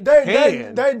 Like they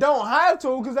can. They don't have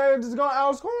to because they're just going to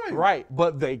outscore you. Right,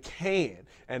 but they can.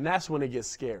 And that's when it gets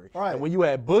scary. Right. And when you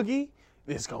add Boogie,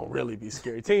 it's going to really be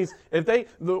scary. Teams,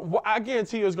 I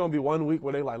guarantee you it's going to be 1 week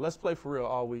where they like, let's play for real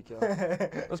all week, yo.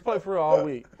 Let's play for real all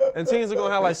week. And teams are going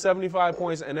to have like 75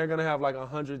 points, and they're going to have like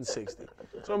 160.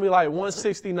 It's going to be like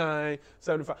 169,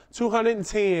 75,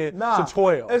 210 to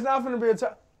 12. It's not going to be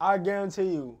I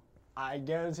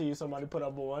guarantee you somebody put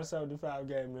up a 175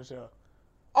 game this year.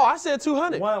 Oh, I said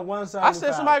 200. 175. I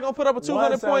said somebody going to put up a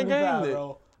 200-point game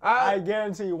then. I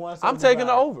guarantee you 175. I'm taking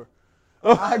the over.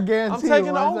 I guarantee I'm taking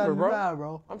you the over,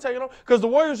 bro. I'm taking over. Because the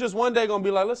Warriors just one day going to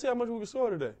be like, let's see how much we can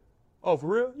score today. Oh, for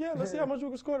real? Yeah, let's see how much we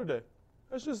can score today.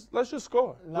 Let's just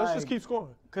score. Let's just keep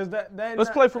scoring.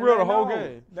 Let's play for real the whole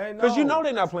game. Because you know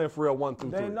they're not playing for real 1 through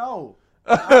 3. They know.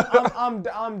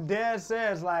 I'm dead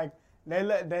serious. Like, they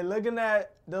looking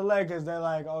at the Lakers. They're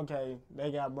like, okay,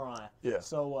 they got Bron. Yeah.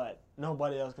 So what?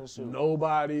 Nobody else can shoot.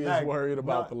 Nobody is worried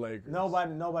about the Lakers.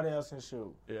 Nobody else can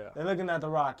shoot. Yeah. They're looking at the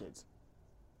Rockets.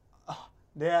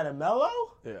 They had a Melo?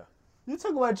 Yeah. You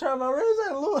took away Trevor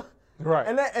Ariza. Right.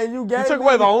 And you gave took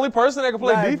away the only person that can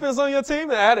play defense on your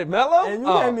team and added Melo? And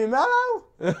you gave me Melo?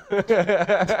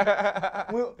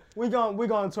 we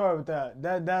gonna tour with that.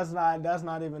 That's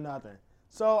not even nothing.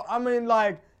 So I mean,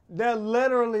 like, they're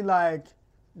literally like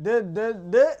this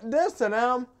to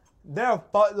them.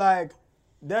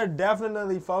 They're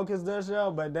definitely focused this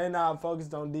year, but they're not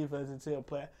focused on defense until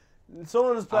play. As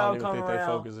soon as playoffs come around, they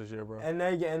focus this year, bro. And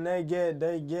they get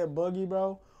Boogie,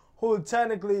 bro. Who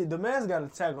technically the man's got a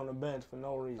tech on the bench for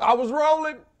no reason. I was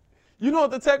rolling. You know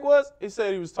what the tech was? He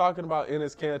said he was talking about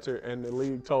Enes Kanter, and the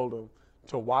league told him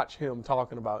to watch him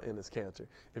talking about Enes Kanter.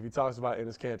 If he talks about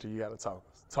Enes Kanter, you got to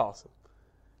toss him.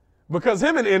 Because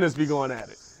him and Enes be going at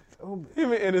it.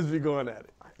 Him and Enes be going at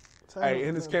it. Hey,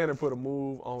 Enes Kanter put a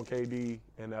move on KD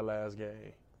in that last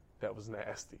game that was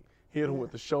nasty. Hit him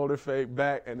with the shoulder fake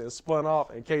back and then spun off,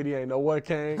 and KD ain't know what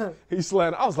came. He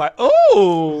slammed. I was like,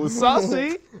 "Oh,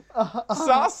 saucy,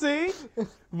 saucy,"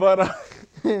 but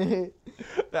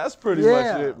that's pretty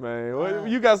much it, man.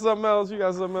 You got something else?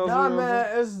 Nah, man,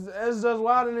 it's just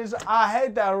wild and I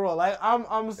hate that rule. Like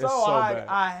I'm so high.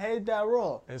 I hate that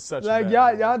rule. It's such like a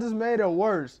bad y'all just made it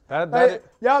worse. Y'all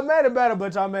made it better,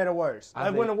 but y'all made it worse.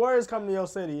 Like when the Warriors come to your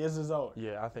city, it's just over.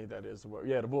 Yeah, I think that is the word.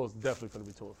 Yeah, the Bulls definitely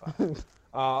going to be 2-5.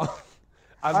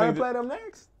 I think play them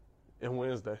next? And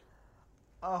Wednesday.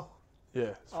 Oh.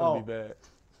 Yeah, it's going to be bad.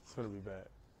 It's going to be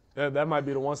bad. That might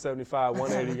be the 175,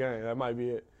 180 game. That might be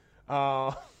it.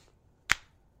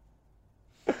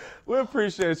 We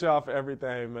appreciate y'all for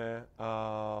everything, man.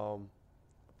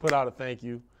 Put out a thank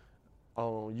you.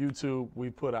 On YouTube, we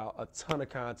put out a ton of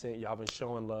content. Y'all been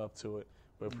showing love to it.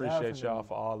 We appreciate y'all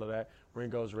for all of that.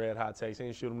 Ringo's Red Hot Takes. He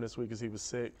didn't shoot him this week because he was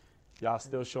sick. Y'all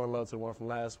still showing love to the one from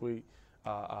last week.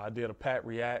 I did a Pat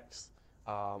Reacts.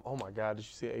 Oh, my God. Did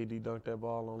you see AD dunk that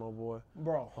ball on old boy?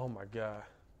 Bro. Oh, my God.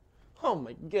 Oh,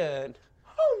 my God.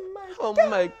 Oh,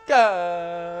 my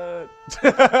God.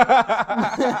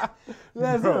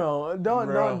 Listen,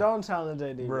 don't challenge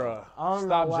AD. Bro.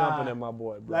 Stop jumping at my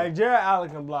boy, bro. Like, Jared Allen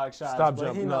can block shots. Stop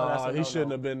jumping. He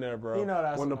shouldn't have been there, bro. He know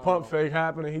that's when the pump fake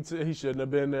happened, he shouldn't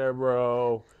have been there,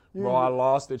 bro. Bro, I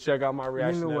lost it. Check out my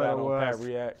reaction to that on Pat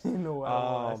Reacts. You know what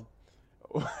it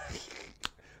was.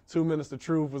 2 Minutes of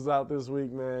Truth was out this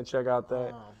week, man. Check out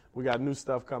that. We got new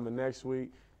stuff coming next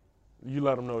week. You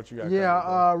let them know what you got coming.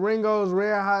 Yeah, Ringo's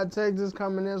Red Hot Takes is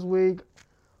coming this week.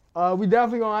 We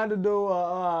definitely going to have to do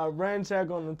a rain check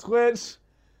on the Twitch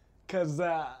because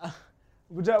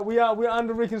we're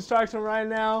under reconstruction right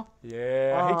now.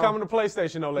 Yeah, he coming to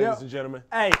PlayStation, though, ladies and gentlemen.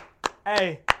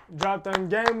 Hey, drop them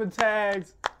gamer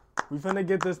tags. We finna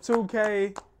get this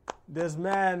 2K, this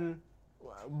Madden,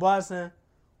 bussin',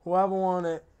 whoever want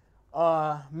it.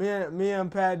 Me and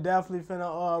Pat definitely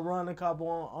finna run a couple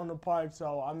on the park.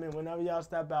 So I mean, whenever y'all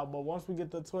step out, but once we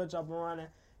get the Twitch up and running,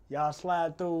 y'all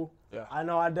slide through. Yeah. I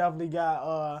know I definitely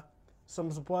got some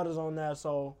supporters on there,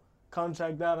 so come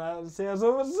check that out. See us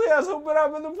hooping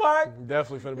up in the park.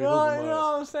 Definitely finna be hooping. You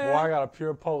know what I'm saying? Boy, I got a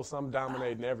pure post. I'm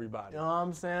dominating everybody. You know what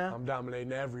I'm saying? I'm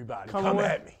dominating everybody. Come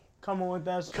at me. Coming with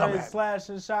that straight slash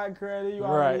and shot credit, you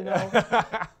already know.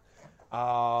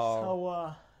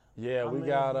 Yeah, we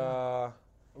got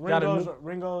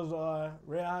Ringo's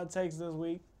Red Hot Takes this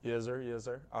week. Yes,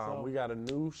 sir. We got a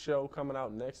new show coming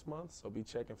out next month, so be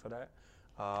checking for that.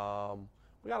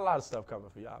 We got a lot of stuff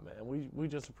coming for y'all, man. We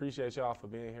just appreciate y'all for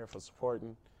being here, for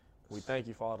supporting. We thank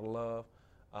you for all the love.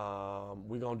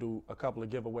 We're going to do a couple of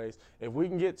giveaways. If we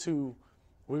can get to,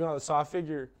 so I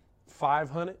figure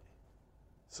 500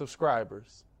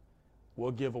 subscribers,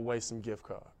 we'll give away some gift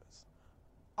cards.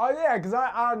 Oh yeah, because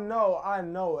I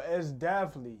know it's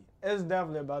definitely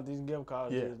about these gift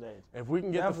cards these days. If we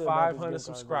can get to 500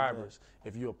 subscribers,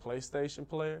 if you're a PlayStation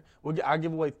player, I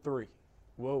give away 3.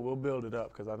 We'll build it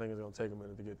up because I think it's gonna take a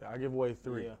minute to get there. I give away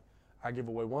 3. Yeah. I give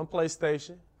away 1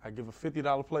 PlayStation. I give a $50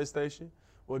 PlayStation.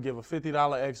 We'll give a $50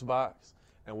 Xbox,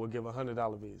 and we'll give a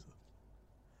 $100 Visa.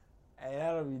 Hey,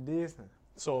 that'll be decent.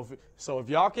 So if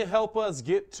y'all can help us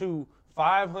get to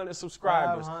 500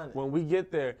 subscribers, when we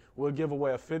get there, we'll give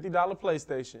away a $50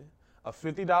 PlayStation, a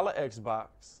 $50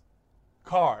 Xbox,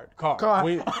 card.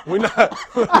 We not.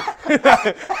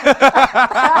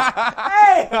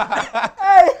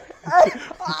 Hey,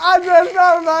 I just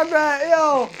thought about that,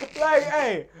 yo. Like,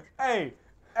 hey,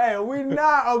 we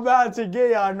not about to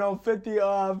get y'all no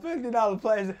 $50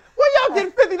 PlayStation. Where y'all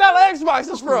getting $50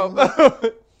 Xboxes from?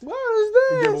 What is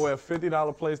this? We give away a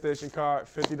 $50 PlayStation card,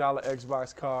 $50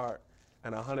 Xbox card,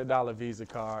 and a $100 Visa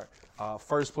card.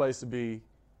 First place to be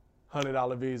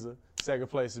 $100 Visa. Second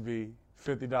place to be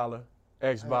 $50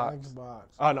 Xbox.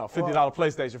 Oh, no, $50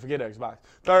 PlayStation. Forget Xbox.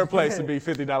 Third place to be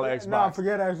 $50 Xbox. No,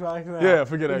 forget Xbox. No. Yeah,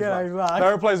 forget Xbox.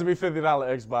 Third place to be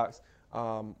 $50 Xbox.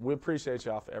 We appreciate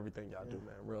y'all for everything y'all do,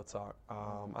 man. Real talk.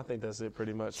 I think that's it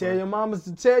pretty much. Tell your mamas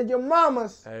to tell your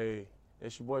mamas. Hey,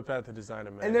 it's your boy Pat the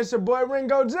Designer, man. And it's your boy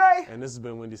Ringo J. And this has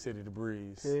been Windy City The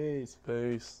Breeze.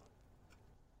 Peace.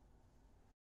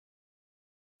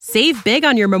 Save big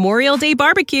on your Memorial Day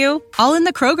barbecue, all in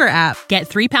the Kroger app. Get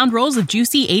 3-pound rolls of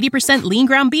juicy 80% lean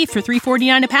ground beef for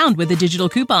 $3.49 a pound with a digital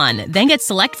coupon. Then get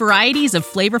select varieties of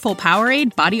flavorful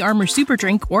Powerade, Body Armor Super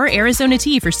Drink, or Arizona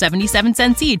tea for 77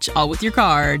 cents each, all with your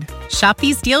card. Shop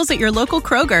these deals at your local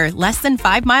Kroger, less than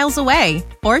 5 miles away.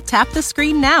 Or tap the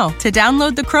screen now to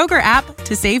download the Kroger app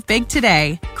to save big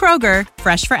today. Kroger,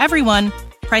 fresh for everyone.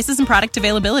 Prices and product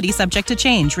availability subject to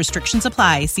change. Restrictions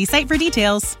apply. See site for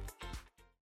details.